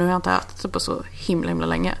det längre, för nu har jag inte ätit det på så himla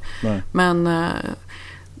länge. Nej. Men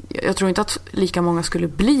jag tror inte att lika många skulle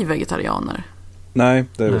bli vegetarianer. Nej,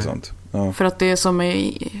 det är väl sant. Ja. För att det som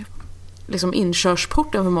är liksom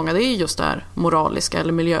inkörsporten för många, det är just det här moraliska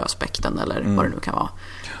eller miljöaspekten eller vad det nu kan vara.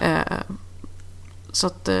 Så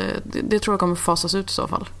att det tror jag kommer fasas ut i så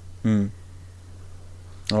fall.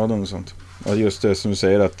 Ja, det är sant. Ja, just det som du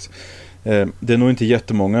säger, att det är nog inte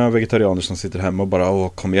jättemånga vegetarianer som sitter hemma och bara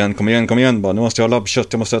kom igen bara, nu måste jag ha labbkött,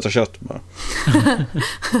 jag måste äta kött bara.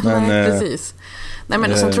 Men, nej, precis. Nej,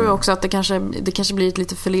 men sen tror jag också att det kanske blir ett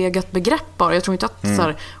lite förlegat begrepp bara. Jag tror inte att så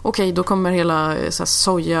här, okej, då kommer hela så här,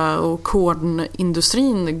 soja- och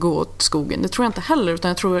kornindustrin gå åt skogen. Det tror jag inte heller, utan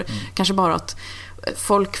jag tror kanske bara att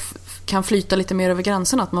folk kan flyta lite mer över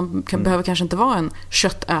gränserna, att man behöver kanske inte vara en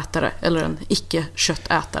köttätare eller en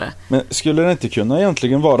icke-köttätare. Men skulle det inte kunna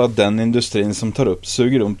egentligen vara den industrin som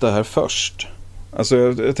suger upp det här först? Alltså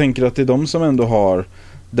jag tänker att det är de som ändå har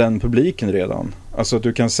den publiken redan. Alltså att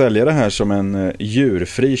du kan sälja det här som en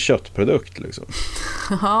djurfri köttprodukt liksom.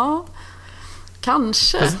 Ja,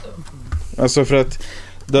 kanske. Alltså för att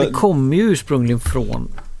det kommer ju ursprungligen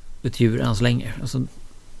från ett djur än så länge. Alltså,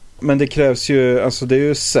 men det krävs ju, alltså det är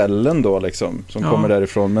ju cellen då liksom som kommer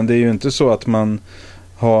därifrån, men det är ju inte så att man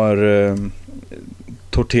har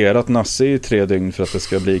torterat nasse i 3 dygn för att det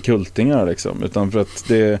ska bli kultingar liksom, utan för att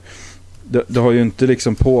det har ju inte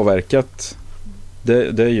liksom påverkat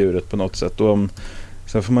det djuret på något sätt. Och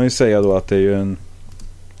sen får man ju säga då att det är ju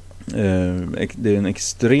det är en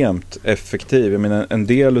extremt effektiv, jag menar en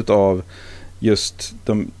del utav just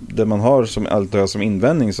det man har som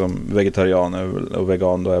invändning som vegetarian och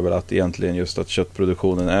vegan då är väl att egentligen just att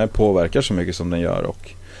köttproduktionen påverkar så mycket som den gör,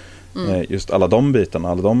 och just alla de bitarna,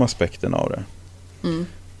 alla de aspekterna av det.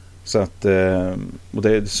 Så att och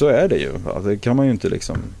så är det ju. Det kan man ju inte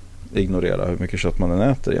liksom ignorera hur mycket kött man än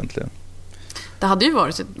äter egentligen. Det hade ju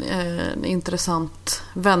varit en intressant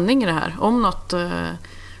vändning i det här om något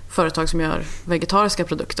företag som gör vegetariska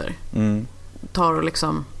produkter tar och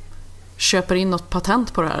liksom köper in något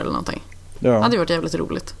patent på det här eller någonting. Ja. Det hade ju varit jävligt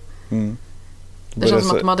roligt. Det känns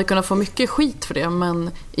som att de hade kunnat få mycket skit för det, men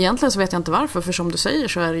egentligen så vet jag inte varför, för som du säger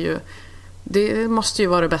så är det ju, det måste ju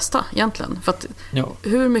vara det bästa egentligen, för att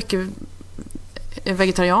hur mycket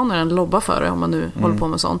vegetarianer än lobbar för det, om man nu håller på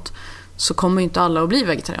med sånt, så kommer ju inte alla att bli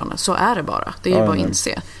vegetarianer. Så är det bara. Det är ju bara att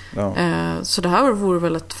inse. Ja. Så det här vore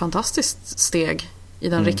väl ett fantastiskt steg i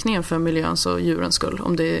den riktningen för miljöns och djurens skull,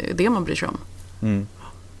 om det är det man bryr sig om.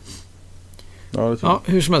 Ja,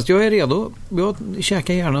 hur som helst, jag är redo. Jag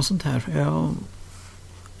käkar gärna sånt här.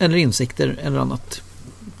 Eller insekter eller annat.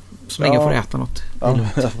 Så länge jag får äta något. Ja,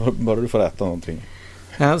 bara du får äta någonting.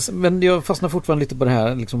 Men jag fastnar fortfarande lite på det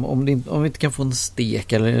här. Liksom, om vi inte kan få en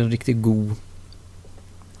stek eller en riktigt god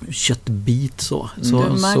köttbit så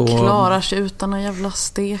man klarar sig utan en jävla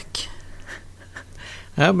stek.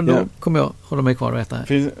 Ja, men då kommer jag hålla mig kvar och äta.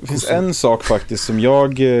 Finns en sak faktiskt som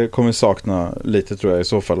jag kommer sakna lite, tror jag i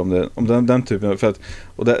så fall, om den typen, för att,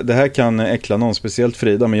 och det här kan äckla någon, speciellt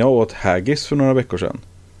Frida, men jag åt Haggis för några veckor sedan.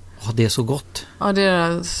 Ja, det är så gott. Ja, det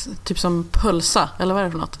är typ som pölsa, eller vad är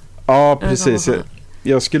det för något? Ja, precis.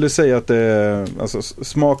 Jag skulle säga att det, alltså,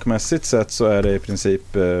 smakmässigt sett så är det i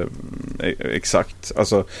princip exakt.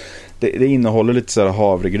 Alltså, det innehåller lite så här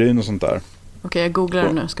havregryn och sånt där. Okej, jag googlar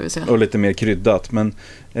det nu, ska vi se. Och lite mer kryddat, men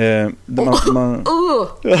vad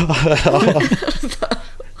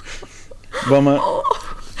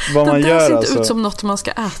man gör, ser alltså, inte ut som något man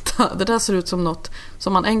ska äta. Det där ser ut som något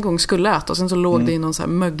som man en gång skulle äta, och sen så låg det i någon så här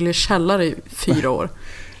möglig källare i 4 år.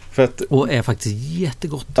 Och är faktiskt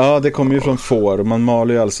jättegott. Ja, det kommer ju från får. Man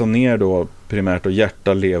maler ju alltså ner då primärt och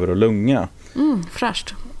hjärta, lever och lunga.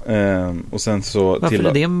 Fräscht. Och sen så varför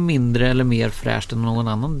är det mindre eller mer fräscht än någon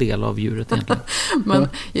annan del av djuret egentligen? Men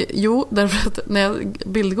jo, därför att när jag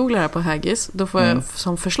bildgooglar här på Haggis, då får jag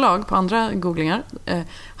som förslag på andra googlingar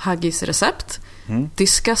Haggis recept,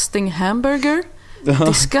 disgusting hamburger,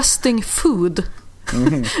 disgusting food.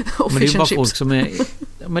 Men det är ju bara folk som är,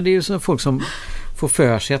 men det är ju så folk som får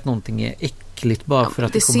för sig att någonting är äckligt bara för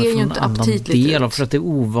att det kommer från en annan del, för att det är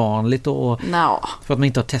ovanligt och för att man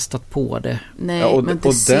inte har testat på det. Nej, men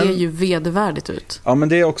det ser ju vedervärdigt ut. Ja, men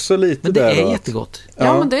det är också lite. Men det är jättegott.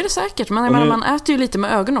 Ja, men det är det säkert. Men man äter ju lite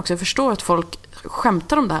med ögonen också. Jag förstår att folk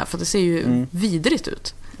skämtar om det här, för det ser ju vidrigt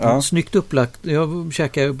ut. Ja. Snyggt upplagt. Jag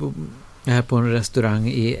käkade här på en restaurang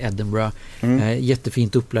i Edinburgh.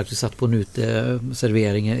 Jättefint upplagt. Vi satt på en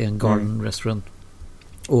uteservering i en garden restaurant.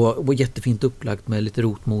 Och jättefint upplagt med lite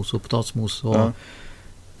rotmos och potatismos. Och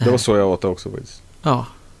det var så jag åt det också faktiskt. Ja,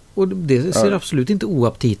 och det ser absolut inte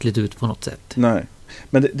oaptitligt ut på något sätt. Nej.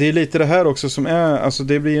 Men det är lite det här också som är, alltså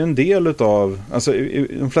det blir en del utav, alltså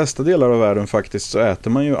i de flesta delar av världen faktiskt så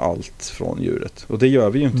äter man ju allt från djuret. Och det gör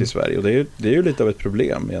vi ju inte i Sverige. Och det är ju lite av ett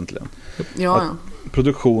problem egentligen. Ja.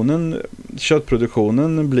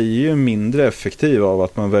 Köttproduktionen blir ju mindre effektiv av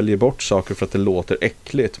att man väljer bort saker för att det låter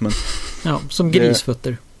äckligt. Men som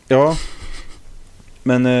grisfötter. Ja.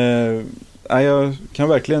 Men jag kan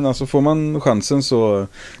verkligen, alltså får man chansen så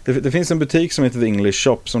det finns en butik som heter The English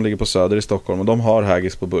Shop som ligger på Söder i Stockholm och de har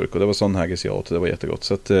haggis på burk och det var sån haggis jag åt och det var jättegott.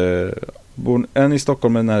 Så att bor en i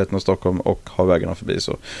Stockholm i närheten av Stockholm och har vägarna förbi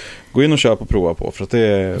så gå in och köp och prova på för att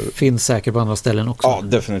det finns säkert på andra ställen också. Ja,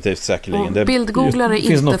 definitivt säkerligen. Och bildgooglare inte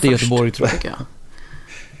finns något först, i Göteborg tror jag.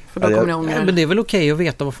 För då kommer ni ångra. Men det är väl okej att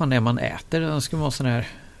veta vad fan det är man äter. Det ska vara sån här.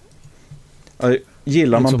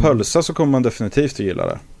 Gillar man pölsa så kommer man definitivt att gilla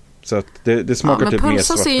det. Så att det smakar typ mer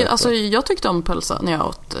svart. Alltså jag tyckte om pölsa när jag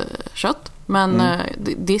åt kött. Men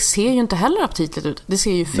det ser ju inte heller aptitligt ut. Det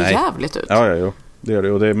ser ju för jävligt ut. Ja. Det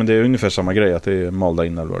är det. Men det är ungefär samma grej att det är malda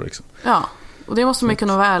inälvor liksom. Ja, och det måste man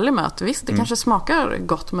kunna vara ärlig med. Att visst, det kanske smakar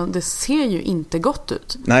gott. Men det ser ju inte gott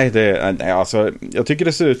ut. Nej, alltså, jag tycker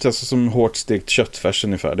det ser ut alltså, som hårt stekt köttfärs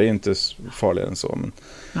ungefär. Det är inte farligare än så. Men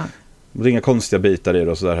det är inga konstiga bitar i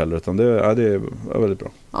det och sådär heller. Utan det är väldigt bra.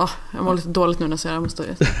 Ja, jag var lite dåligt nu när jag säger jag måste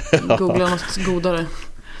googla något godare.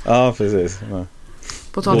 Ja, precis. Ja.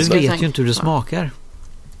 Du vet ju inte hur det smakar.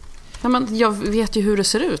 Nej, men jag vet ju hur det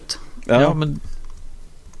ser ut. Ja, men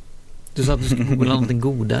du sa att du skulle googla någonting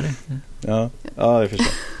godare. Ja, jag förstår.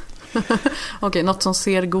 Okej, något som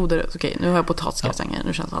ser godare. Okej, nu har jag potatisgratänger.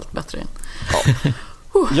 Nu känns allt bättre igen.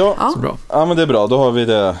 Ja, så bra. Ja, men det är bra. Då har vi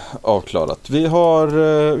det avklarat. Vi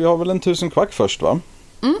har väl 1000 kvack först, va?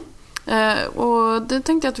 Och det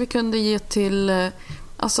tänkte jag att vi kunde ge till...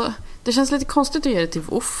 alltså, det känns lite konstigt att ge det till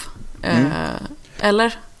Woff.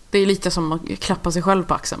 Eller? Det är lite som att klappa sig själv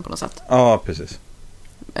på axeln på något sätt. Ja, precis.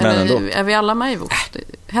 Eller är vi alla med i Woff?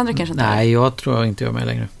 Henrik kanske inte. Nej, jag tror inte jag är med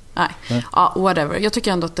längre. Nej. Ja, whatever. Jag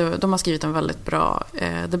tycker ändå att de har skrivit en väldigt bra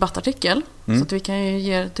debattartikel. Så att vi kan ju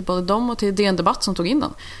ge till både dem och till DN Debatt som tog in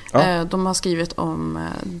den. Ja. De har skrivit om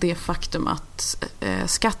det faktum att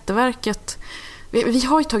Skatteverket... Vi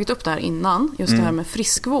har ju tagit upp det här innan. Just det här med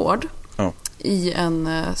friskvård. Ja. I en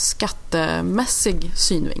skattemässig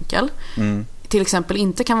synvinkel. Till exempel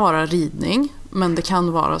inte kan vara ridning. Men det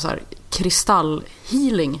kan vara så här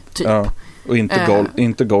kristallhealing typ. Ja. Och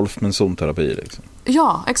inte golf men zonterapi liksom.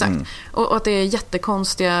 Ja, exakt. Och att det är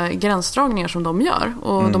jättekonstiga gränsdragningar som de gör.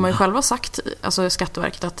 Och de har ju själva sagt, alltså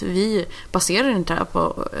Skatteverket, att vi baserar inte det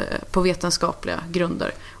här på vetenskapliga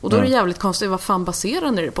grunder. Och då är det jävligt konstigt, vad fan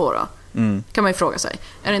baserar ni det på då? Kan man ju fråga sig.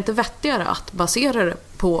 Är det inte vettigare att basera det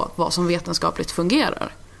på vad som vetenskapligt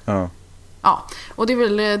fungerar? Ja, och det är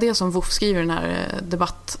väl det som Woff skriver i den här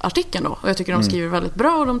debattartikeln då. Och jag tycker de skriver väldigt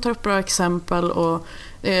bra och de tar upp bra exempel och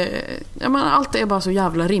allt är bara så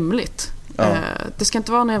jävla rimligt. Det ska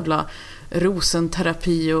inte vara en jävla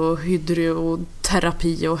rosenterapi och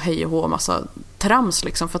hydroterapi och hej och hå, massa trams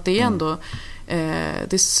liksom, för att det är ändå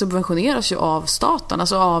det subventioneras ju av staten,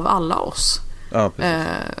 alltså av alla oss.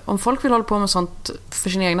 Om folk vill hålla på med sånt för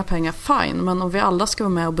sina egna pengar, fine, men om vi alla ska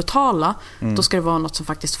vara med och betala, då ska det vara något som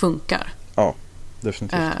faktiskt funkar. Ja,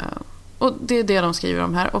 definitivt. Och det är det de skriver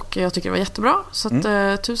om här och jag tycker det var jättebra, så att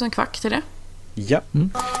 1000 kvack till det. Ja.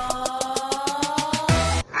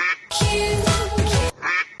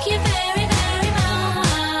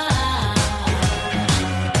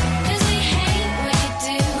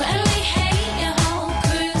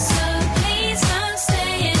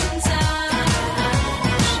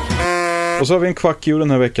 Och så har vi en kvackjul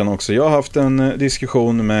den här veckan också. Jag har haft en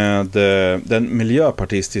diskussion med den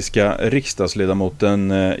miljöpartistiska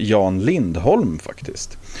riksdagsledamoten Jan Lindholm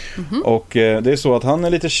faktiskt. Och det är så att han är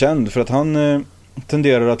lite känd för att han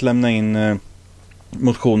tenderar att lämna in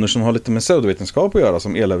motioner som har lite med pseudovetenskap att göra,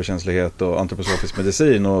 som elöverkänslighet och antroposofisk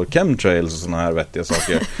medicin och chemtrails och såna här vettiga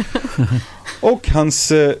saker. Och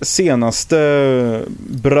hans senaste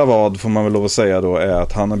bravad, får man väl lov att säga då, är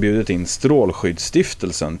att han har bjudit in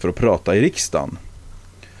Strålskyddsstiftelsen för att prata i riksdagen.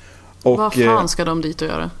 Och, vad fan ska de dit och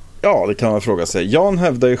göra? Ja, det kan man fråga sig. Jan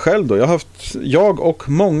hävdar ju själv då, jag och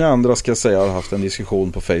många andra ska säga har haft en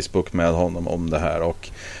diskussion på Facebook med honom om det här, och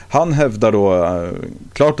han hävdar då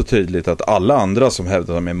klart och tydligt att alla andra som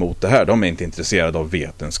hävdar de är emot det här, de är inte intresserade av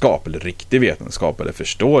vetenskap eller riktig vetenskap, eller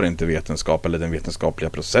förstår inte vetenskap eller den vetenskapliga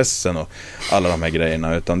processen och alla de här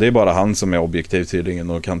grejerna, utan det är bara han som är objektiv tydligen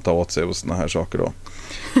och kan ta åt sig och såna här saker då.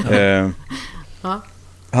 Ja.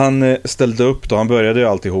 Han ställde upp då, han började ju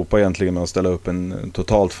alltihopa egentligen med att ställa upp en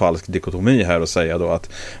totalt falsk dikotomi här och säga då att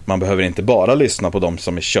man behöver inte bara lyssna på de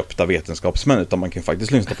som är köpta vetenskapsmän, utan man kan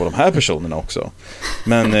faktiskt lyssna på de här personerna också.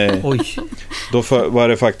 Men då var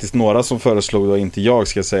det faktiskt några som föreslog, då inte jag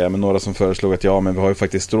ska säga, men några som föreslog att men vi har ju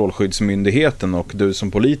faktiskt Strålskyddsmyndigheten och du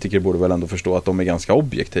som politiker borde väl ändå förstå att de är ganska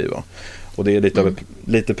objektiva. Och det är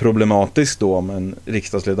lite problematiskt då om en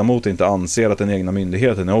riksdagsledamot inte anser att den egna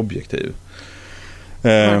myndigheten är objektiv.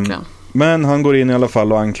 Men han går in i alla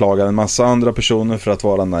fall och anklagar en massa andra personer för att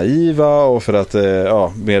vara naiva och för att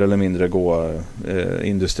mer eller mindre gå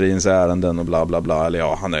industrins ärenden och bla bla bla.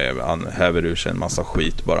 Eller han häver ur sig en massa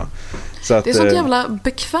skit bara. Så att, det är sånt jävla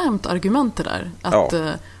bekvämt argument det där. Att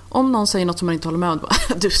om någon säger något som man inte håller med om,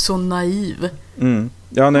 du är så naiv.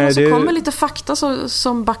 Ja, nej, så kommer lite fakta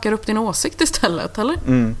som backar upp din åsikt istället, eller?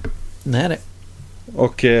 Nej, det.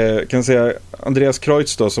 Och kan säga Andreas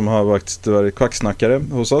Kreutz då, som har varit kvacksnackare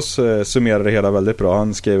hos oss, summerar det hela väldigt bra.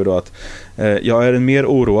 Han skriver då att jag är en mer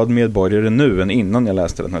oroad medborgare nu än innan jag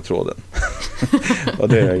läste den här tråden. Och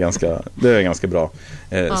det är ganska bra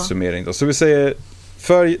summering då. Så vi säger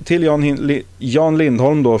till Jan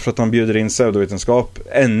Lindholm då, för att han bjuder in pseudovetenskap,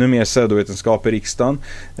 ännu mer pseudovetenskap i riksdagen,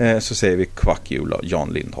 så säger vi quack you, Jan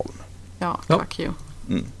Lindholm. Ja, quack you.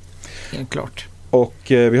 Helt klart. Och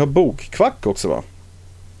vi har bokkvack också, va?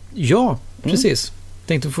 Ja, precis.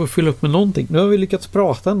 Tänkte få fylla upp med någonting. Nu har vi lyckats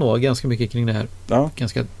prata ändå ganska mycket kring det här. Ja.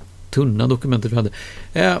 Ganska tunna dokumentet vi hade.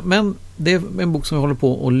 Men det är en bok som vi håller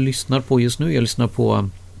på och lyssnar på just nu. Jag lyssnar på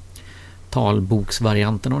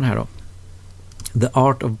talboksvarianten av den här då. The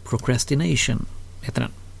Art of Procrastination heter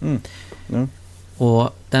den. Ja.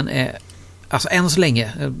 Och den är, alltså än så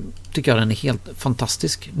länge tycker jag den är helt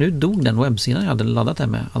fantastisk. Nu dog den webbsidan jag hade laddat där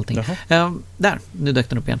med allting. Där, nu dök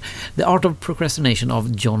den upp igen. The Art of Procrastination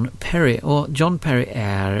av John Perry. Och John Perry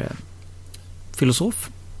är filosof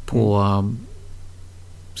på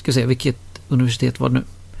ska jag säga, vilket universitet var det nu?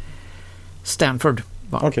 Stanford.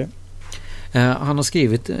 Okay. Han har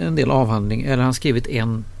skrivit en del avhandling, eller han har skrivit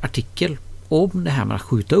en artikel om det här med att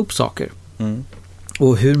skjuta upp saker.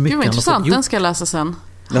 Och hur mycket han intressant, har fått den ska jag läsa sen.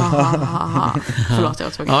 Förlåt, jag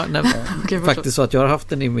var tvungen. Faktiskt så att jag har haft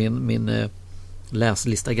den i min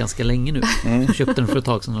läslista ganska länge nu. Jag köpte den för ett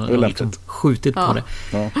tag sedan och har liksom skjutit på det.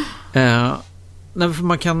 För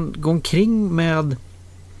man kan gå omkring med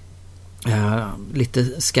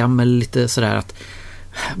lite skam eller lite sådär att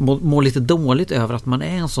må lite dåligt över att man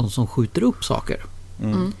är en sån som skjuter upp saker.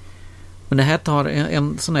 Men det här tar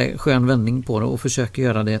en sån här skön vändning på det och försöker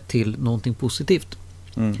göra det till någonting positivt.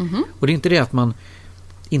 Och det är inte det att man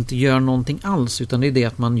inte gör någonting alls, utan det är det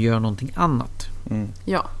att man gör någonting annat.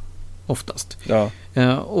 Ja. Oftast. Ja.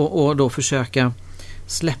 Och då försöka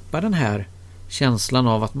släppa den här känslan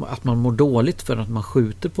av att man mår dåligt för att man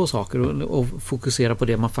skjuter på saker och fokusera på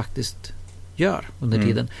det man faktiskt gör under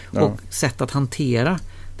tiden. Ja. Och sätt att hantera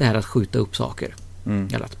det här att skjuta upp saker.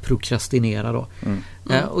 Eller att prokrastinera då.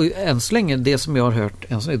 Och än så länge, det som jag har hört,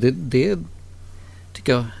 det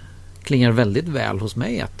tycker jag klingar väldigt väl hos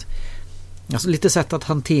mig. Alltså lite sätt att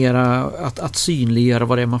hantera, att synliggöra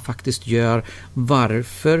vad det är man faktiskt gör,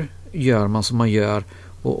 varför gör man som man gör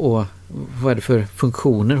och vad är det för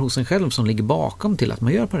funktioner hos en själv som ligger bakom till att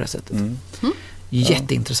man gör på det sättet.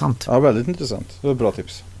 Jätteintressant. Ja, väldigt intressant. Det var bra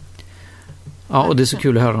tips. Ja, och det är så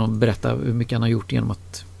kul att höra honom berätta hur mycket han har gjort genom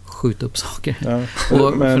att skjuta upp saker. Ja.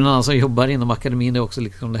 Och för en annan som jobbar inom akademin är också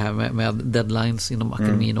liksom det här med deadlines inom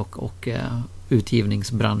akademin och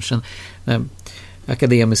utgivningsbranschen.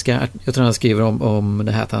 Akademiska, jag tror han skriver om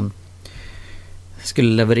det här att han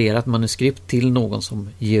skulle leverera ett manuskript till någon som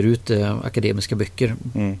ger ut akademiska böcker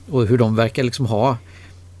och hur de verkar liksom ha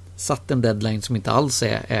satt en deadline som inte alls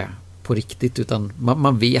är på riktigt, utan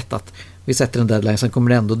man vet att vi sätter en deadline, sen kommer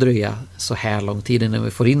det ändå dröja så här lång tid innan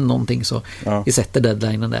vi får in någonting, så vi sätter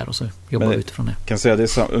deadlinen där och så jobbar vi utifrån det. Kan säga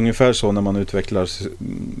det är ungefär så när man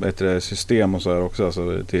utvecklar system och så här också,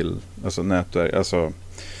 alltså till nätverk, alltså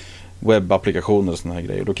webbapplikationer och såna här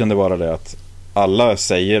grejer. Då kan det vara det att alla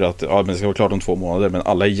säger att men det ska vara klart om 2 månader, men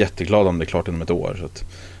alla är jätteglada om det är klart inom ett år, så att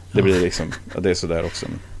det blir liksom det är så där också.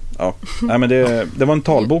 Ja. Nej, men det var en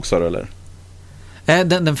talbok, sa du, eller?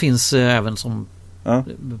 Den finns även som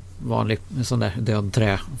vanlig sån där död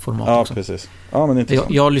träformat också. Precis. Ja, men inte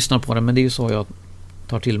jag lyssnar på den, men det är ju så jag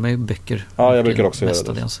tar till mig böcker. Ja, jag brukar också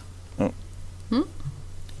göra det.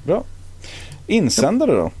 Bra.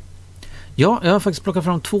 Insändare då? Ja, jag har faktiskt plockat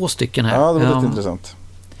fram 2 stycken här. Ja, det var lite intressant.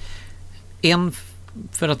 En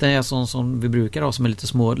för att det är sån som vi brukar ha, som är lite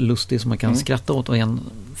små lustig som man kan skratta åt, och en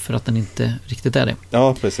för att den inte riktigt är det.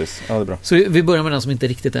 Ja, precis. Ja, det är bra. Så vi börjar med den som inte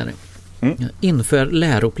riktigt är det. Inför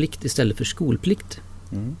läroplikt istället för skolplikt.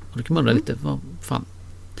 Och då kan man undra lite, vad fan,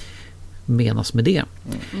 menas med det.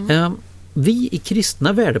 Vi i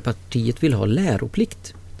Kristna Värdepartiet vill ha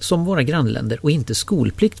läroplikt som våra grannländer och inte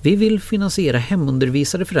skolplikt. Vi vill finansiera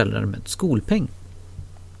hemundervisade föräldrar med skolpeng.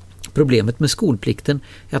 Problemet med skolplikten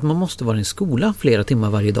är att man måste vara i en skola flera timmar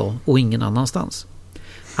varje dag och ingen annanstans.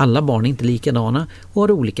 Alla barn är inte likadana och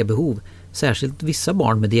har olika behov. Särskilt vissa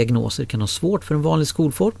barn med diagnoser kan ha svårt för en vanlig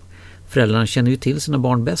skolform. Föräldrarna känner ju till sina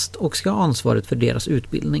barn bäst och ska ha ansvaret för deras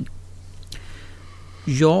utbildning.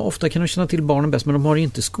 Ja, ofta kan de känna till barnen bäst, men de har ju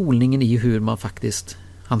inte skolningen i hur man faktiskt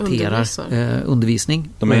hanterar undervisning.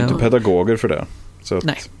 De är inte pedagoger för det. Så att,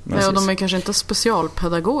 nej, och de är kanske inte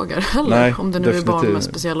specialpedagoger heller. Nej, om det nu är barn med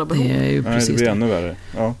speciella behov. Det är ju precis det blir ännu värre.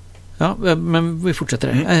 Ja, men vi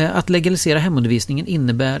fortsätter. Att legalisera hemundervisningen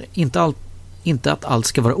innebär inte att allt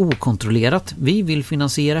ska vara okontrollerat. Vi vill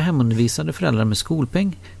finansiera hemundervisade föräldrar med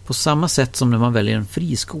skolpeng på samma sätt som när man väljer en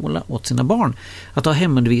friskola åt sina barn. Att ha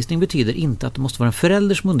hemundervisning betyder inte att det måste vara en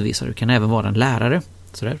förälder som undervisar. Det kan även vara en lärare.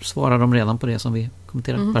 Så där svarar de redan på det som vi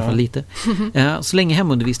kommenterade, i alla fall lite. Så länge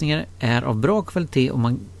hemundervisningen är av bra kvalitet och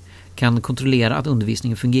man kan kontrollera att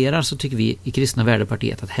undervisningen fungerar, så tycker vi i Kristna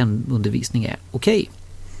Värdepartiet att hemundervisning är okej.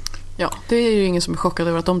 Ja, det är ju ingen som är chockad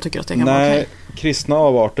över att de tycker att det kan vara okej. Kristna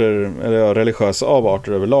avarter, eller religiösa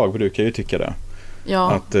avarter överlag brukar ju tycka det.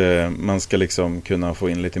 Ja. Att man ska liksom kunna få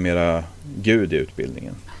in lite mera Gud i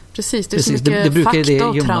utbildningen. Precis, det är så mycket det fakta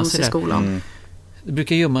och trams i skolan. Det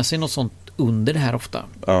brukar gömma sig något sånt under det här ofta.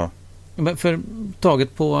 Ja. Men för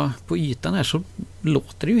taget på ytan här så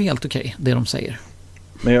låter det ju helt okej, det de säger.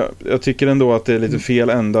 Men jag tycker ändå att det är lite fel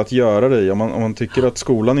ända att göra det i. Om man tycker att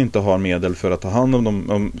skolan inte har medel för att ta hand om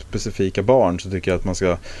de specifika barn, så tycker jag att man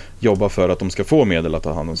ska jobba för att de ska få medel att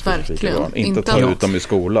ta hand om specifika barn. Inte ta ut dem i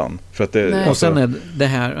skolan. För att det, och sen är det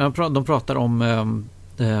här, de pratar om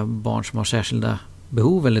barn som har särskilda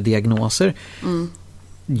behov eller diagnoser.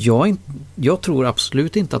 Jag tror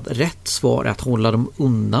absolut inte att rätt svar är att hålla dem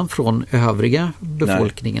undan från övriga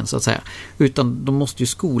befolkningen. Nej. Så att säga. Utan de måste ju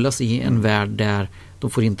skolas i en värld där de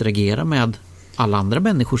får interagera med alla andra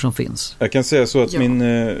människor som finns. Jag kan säga så att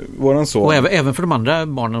våran son... Och även för de andra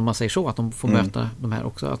barnen, om man säger så, att de får möta de här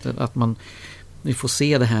också. Att vi får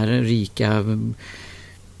se det här rika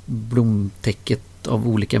blomtäcket av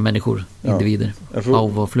olika människor, individer.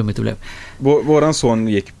 Vad flummigt det blev. Våran son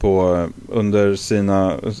gick på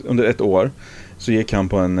under ett år så gick han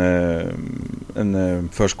på en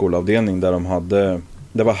förskoleavdelning där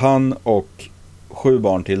det var han och 7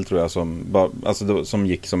 barn till, tror jag, som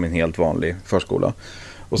gick som en helt vanlig förskola.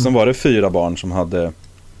 Och sen var det 4 barn som hade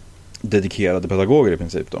dedikerade pedagoger i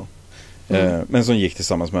princip då. Men som gick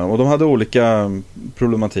tillsammans med dem. Och de hade olika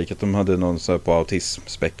problematik. Att de hade någon så här på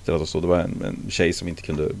autismspektrat och så. Det var en tjej som inte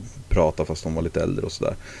kunde prata fast de var lite äldre och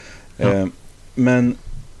sådär. Men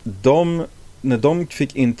när de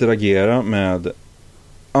fick interagera med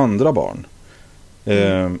andra barn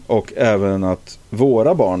och även att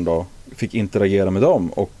våra barn då fick interagera med dem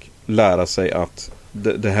och lära sig att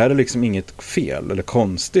det här är liksom inget fel eller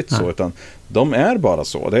konstigt så, utan de är bara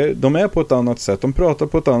så. De är på ett annat sätt, de pratar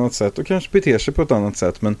på ett annat sätt och kanske beter sig på ett annat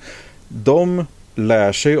sätt, men de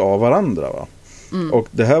lär sig av varandra, va? Och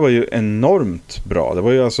det här var ju enormt bra. Det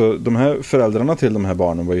var ju alltså, de här föräldrarna till de här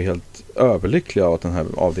barnen var ju helt överlyckliga av att den här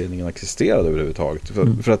avdelningen existerade överhuvudtaget.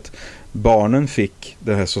 För att barnen fick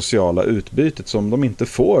det här sociala utbytet som de inte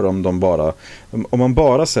får om man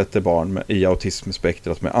bara sätter barn i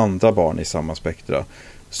autismspektrat med andra barn i samma spektra,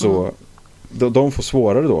 så de får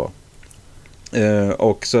svårare då.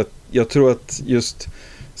 Och så att jag tror att just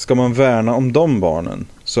ska man värna om de barnen,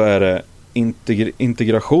 så är det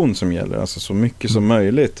integration som gäller, alltså så mycket som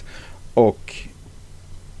möjligt, och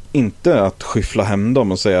inte att skyffla hem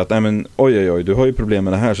dem och säga att nej men oj, du har ju problem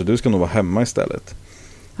med det här så du ska nog vara hemma istället.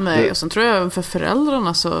 Nej, och sen tror jag för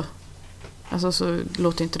föräldrarna så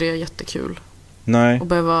låter inte det jättekul. Nej. Och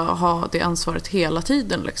behöva ha det ansvaret hela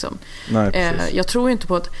tiden liksom. Nej, jag tror inte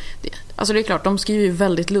på att alltså det är klart, de skriver ju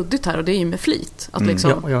väldigt luddigt här och det är ju med flit att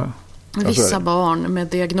liksom vissa barn med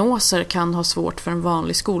diagnoser kan ha svårt för en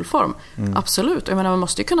vanlig skolform. Absolut, jag menar man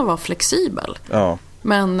måste ju kunna vara flexibel. Ja.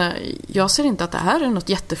 Men jag ser inte att det här är något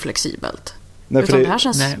jätteflexibelt. Nej, utan det här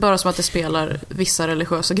känns bara som att det spelar vissa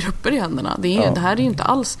religiösa grupper i händerna. Det här är ju inte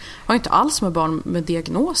alls, har inte alls med barn med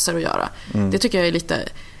diagnoser att göra. Det tycker jag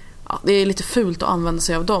är lite fult att använda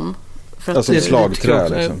sig av dem. För att alltså ett slagträ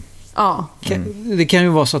liksom. Ja. Det kan ju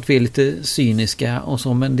vara så att vi är lite cyniska och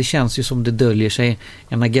så, men det känns ju som det döljer sig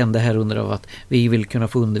en agenda här under av att vi vill kunna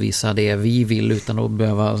få undervisa det vi vill utan att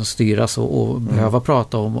behöva styras och behöva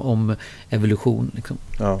prata om evolution liksom.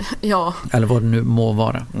 Ja. Eller vad det nu må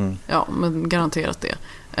vara. Ja, men garanterat det.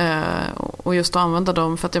 Och just att använda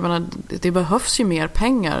dem, för att jag menar, det behövs ju mer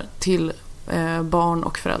pengar till barn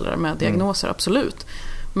och föräldrar med diagnoser, absolut.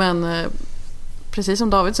 Men precis som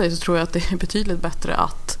David säger så tror jag att det är betydligt bättre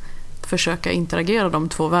att försöka interagera de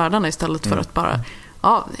två världarna istället för att bara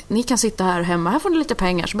ni kan sitta här hemma, här får ni lite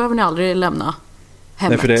pengar så behöver ni aldrig lämna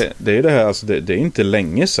hemmet. Nej, för det är det här, alltså det är inte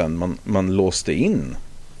länge sedan man låste in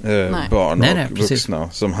barn och vuxna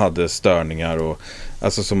som hade störningar och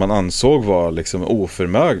alltså som man ansåg var liksom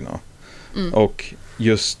oförmögna. Och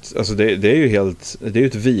just alltså det är ju helt, det är ju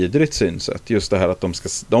ett vidrigt synsätt, just det här att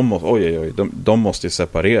de måste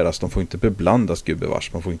separeras, de får inte beblandas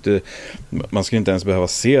gubevars, man ska inte ens behöva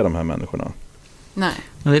se de här människorna. Nej.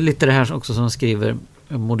 Men det är lite det här också som skriver,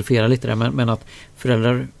 modifierar lite det, men att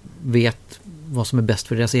föräldrar vet vad som är bäst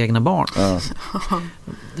för deras egna barn. Ja.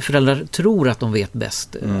 Föräldrar tror att de vet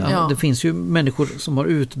bäst. Ja. Det finns ju människor som har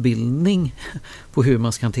utbildning på hur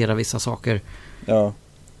man ska hantera vissa saker. Ja.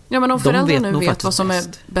 Ja, men om föräldrar nu vet vad som är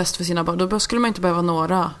bäst för sina barn, då skulle man inte behöva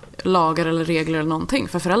några lagar eller regler eller någonting,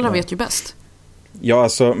 för föräldrar vet ju bäst. Ja,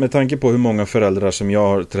 alltså med tanke på hur många föräldrar som jag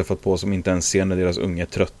har träffat på som inte ens ser när deras unga är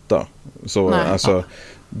trötta. Så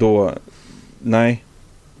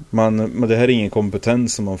men det här är ingen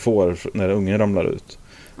kompetens som man får när ungen ramlar ut.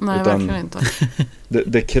 Nej, verkligen inte.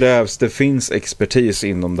 Det finns expertis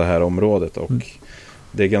inom det här området och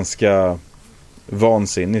det är ganska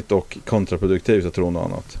vansinnigt och kontraproduktivt att tro något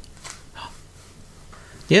annat.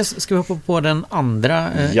 Yes, ska vi hoppa på den andra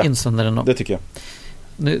insändaren då? Det tycker jag.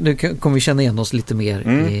 Nu kommer vi känna igen oss lite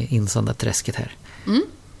mer i insändarträsket här.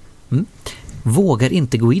 Vågar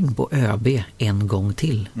inte gå in på ÖB en gång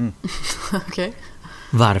till. Okej.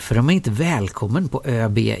 Varför är man inte välkommen på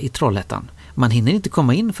ÖB i Trollhättan? Man hinner inte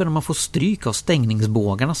komma in förrän man får stryk av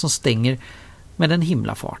stängningsbågarna som stänger med en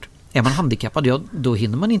himla fart. Är man handikappad, då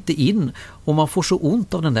hinner man inte in och man får så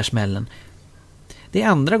ont av den där smällen. Det är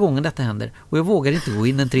andra gången detta händer och jag vågar inte gå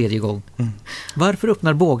in en tredje gång. Varför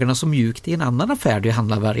öppnar bågarna så mjukt i en annan affär där jag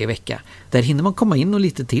handlar varje vecka? Där hinner man komma in och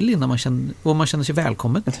lite till innan man känner sig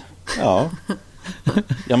välkommen. Ja,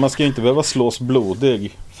 man ska ju inte behöva slås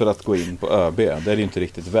blodig för att gå in på ÖB. Det är det inte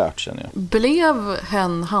riktigt värt, känner jag. Blev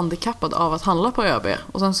hen handikappad av att handla på ÖB?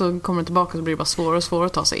 Och sen så kommer det tillbaka och blir det bara svårare och svårare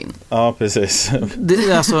att ta sig in. Ja, precis.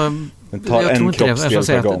 Jag tror inte det. Jag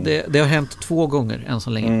säga att det har hänt 2 gånger än så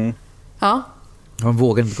länge. Ja. Han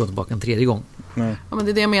vågar inte gå tillbaka en tredje gång. Nej. Ja, men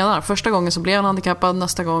det är det jag menar. Första gången så blev han handikappad,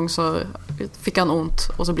 nästa gång så fick han ont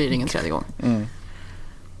och så blir det ingen tredje gång.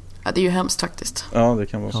 Ja, det är ju hemskt faktiskt. Ja, det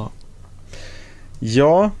kan vara så.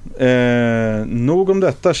 Ja, nog om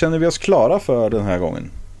detta. Känner vi oss klara för den här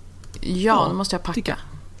gången? Ja, nu måste jag packa.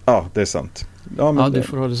 Ja, det är sant. Ja, du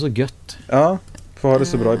får ha det så gött. Ja, får ha det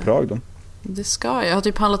så bra i Prag då. Det ska jag. Jag har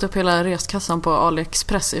typ handlat upp hela reskassan på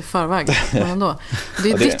AliExpress i förväg. Men ändå.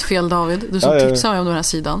 Det är ditt fel, David. Du som tipsar mig om den här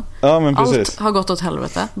sidan. Ja, men precis. Allt har gått åt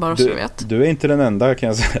helvete, bara så du vet. Du är inte den enda, kan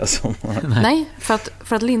jag säga. Som... Nej,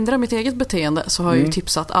 för att lindra mitt eget beteende så har jag ju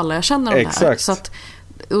tipsat alla jag känner om det här. Så att,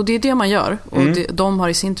 och det är det man gör. Och de har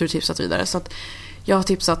i sin tur tipsat vidare. Så att jag har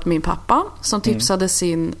tipsat min pappa som tipsade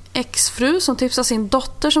sin exfru, som tipsade sin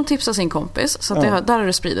dotter, som tipsade sin kompis. Så att där har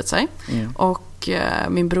det spridit sig. Och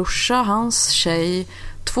min brorsa, hans tjej,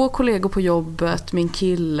 2 kollegor på jobbet, min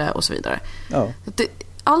kille och så vidare. Ja.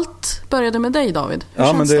 Allt började med dig, David. Hur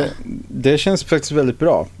känns det? Det känns faktiskt väldigt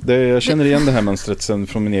bra. Jag känner igen det här mönstret sen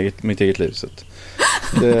från mitt eget liv.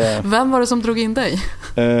 Vem var det som drog in dig?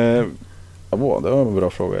 Det var en bra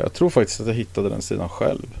fråga. Jag tror faktiskt att jag hittade den sidan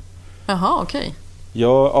själv. Jaha, okej.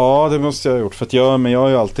 Ja, det måste jag ha gjort. För att jag har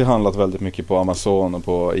ju alltid handlat väldigt mycket på Amazon och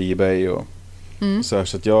på eBay och så här.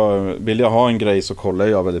 Så att vill jag ha en grej så kollar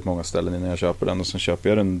jag väldigt många ställen innan jag köper den. Och sen köper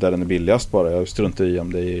jag den där den är billigast bara. Jag struntar i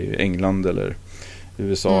om det är i England eller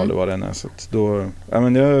USA eller vad det är. Så att då,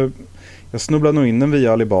 jag snubblar nog in den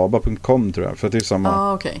via Alibaba.com, tror jag. För att det är samma.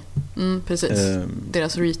 Ja, okej. Precis.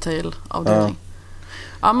 Deras retail-avdelning.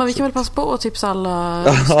 Ja, men vi kan väl passa på att tipsa alla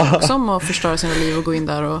som att förstöra sina liv och gå in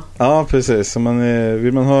där och... Ja, precis. Så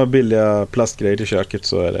vill man ha billiga plastgrejer till köket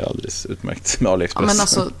så är det alldeles utmärkt med AliExpress. Ja, men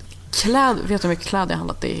alltså, vet du hur mycket kläder jag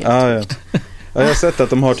handlat? Det är helt sjukt. Ja, jag har sett att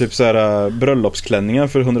de har typ så här bröllopsklänningar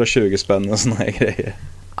för 120 spänn och såna här grejer.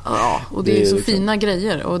 Ja, och det är så liksom fina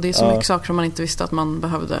grejer och det är så mycket saker som man inte visste att man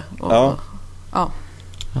behövde. Och, ja.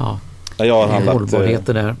 Jag har handlat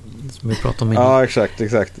hållbarheter där som vi pratade om innan. Ja, exakt.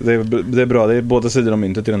 Det är bra. Det är båda sidor om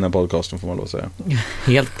myntet i den här podcasten, får man lov säga.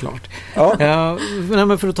 Helt klart.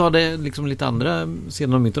 Men för att ta det liksom lite andra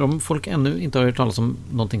sidan om myntet. Om folk ännu inte har hört talas om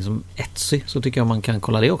någonting som Etsy, så tycker jag man kan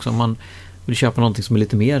kolla det också. Om man vill köpa någonting som är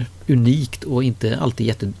lite mer unikt och inte alltid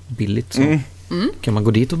jättebilligt, så kan man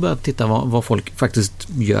gå dit och börja titta vad folk faktiskt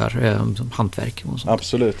gör, hantverk och sånt.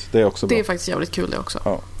 Absolut, det är också bra. Det är faktiskt jävligt kul det också.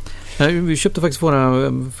 Ja. Vi köpte faktiskt våra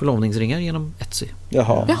förlovningsringar genom Etsy.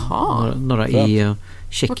 Jaha. Några i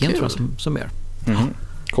Tjeckien tror jag som är.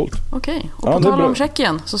 Coolt. Okej. Och på tal om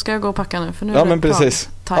Tjeckien så ska jag gå och packa nu. För nu är men precis.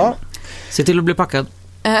 Ja. Se till att bli packad.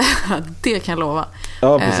 Det kan jag lova.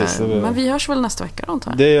 Ja, precis. Men vi hörs väl nästa vecka då,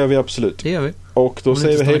 antar jag. Det gör vi absolut. Det gör vi. Och då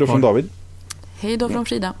säger vi hej då från David. Hej då från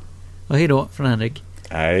Frida. Och hej då från Henrik.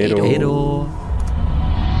 Hej då. Hej då.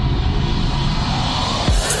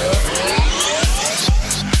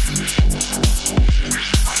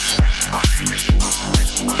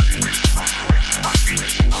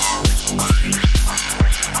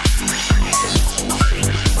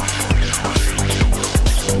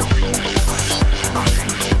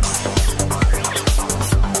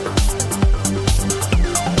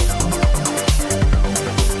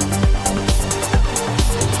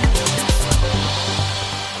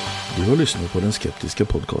 Du har lyssnat på den skeptiska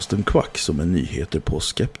podcasten Quack som är nyheter på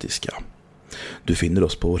skeptiska. Du finner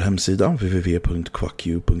oss på vår hemsida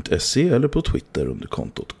www.quacku.se eller på Twitter under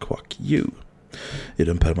kontot quacku. I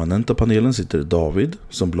den permanenta panelen sitter David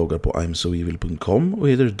som bloggar på imsoevil.com och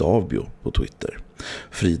heter Davbio på Twitter.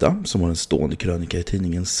 Frida som har en stående krönika i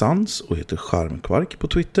tidningen Sans och heter Charmkvark på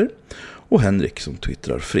Twitter. Och Henrik som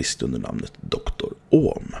twittrar friskt under namnet Dr.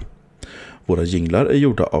 Ohm. Våra jinglar är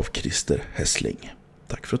gjorda av Christer Hessling.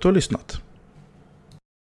 Tack för att du har lyssnat.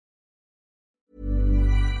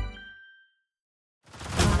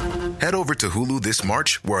 Head over to Hulu this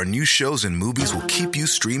March, where our new shows and movies will keep you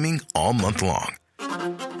streaming all month long.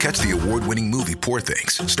 Catch the award-winning movie Poor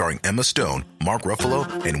Things, starring Emma Stone, Mark Ruffalo,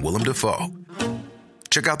 and Willem Dafoe.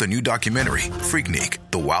 Check out the new documentary, Freaknik,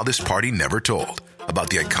 The Wildest Party Never Told, about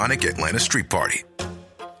the iconic Atlanta Street Party.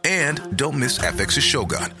 And don't miss FX's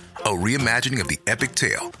Shogun, a reimagining of the epic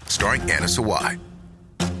tale, starring Anna Sawai.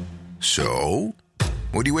 So,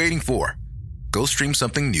 what are you waiting for? Go stream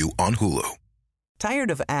something new on Hulu. Tired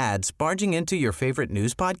of ads barging into your favorite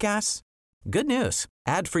news podcasts? Good news.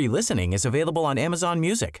 Ad-free listening is available on Amazon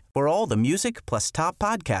Music for all the music plus top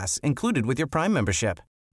podcasts included with your Prime membership.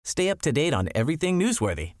 Stay up to date on everything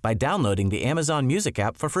newsworthy by downloading the Amazon Music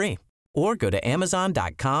app for free or go to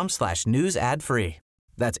amazon.com/news ad free.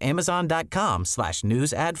 That's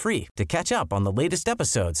amazon.com/news ad free to catch up on the latest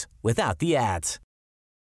episodes without the ads.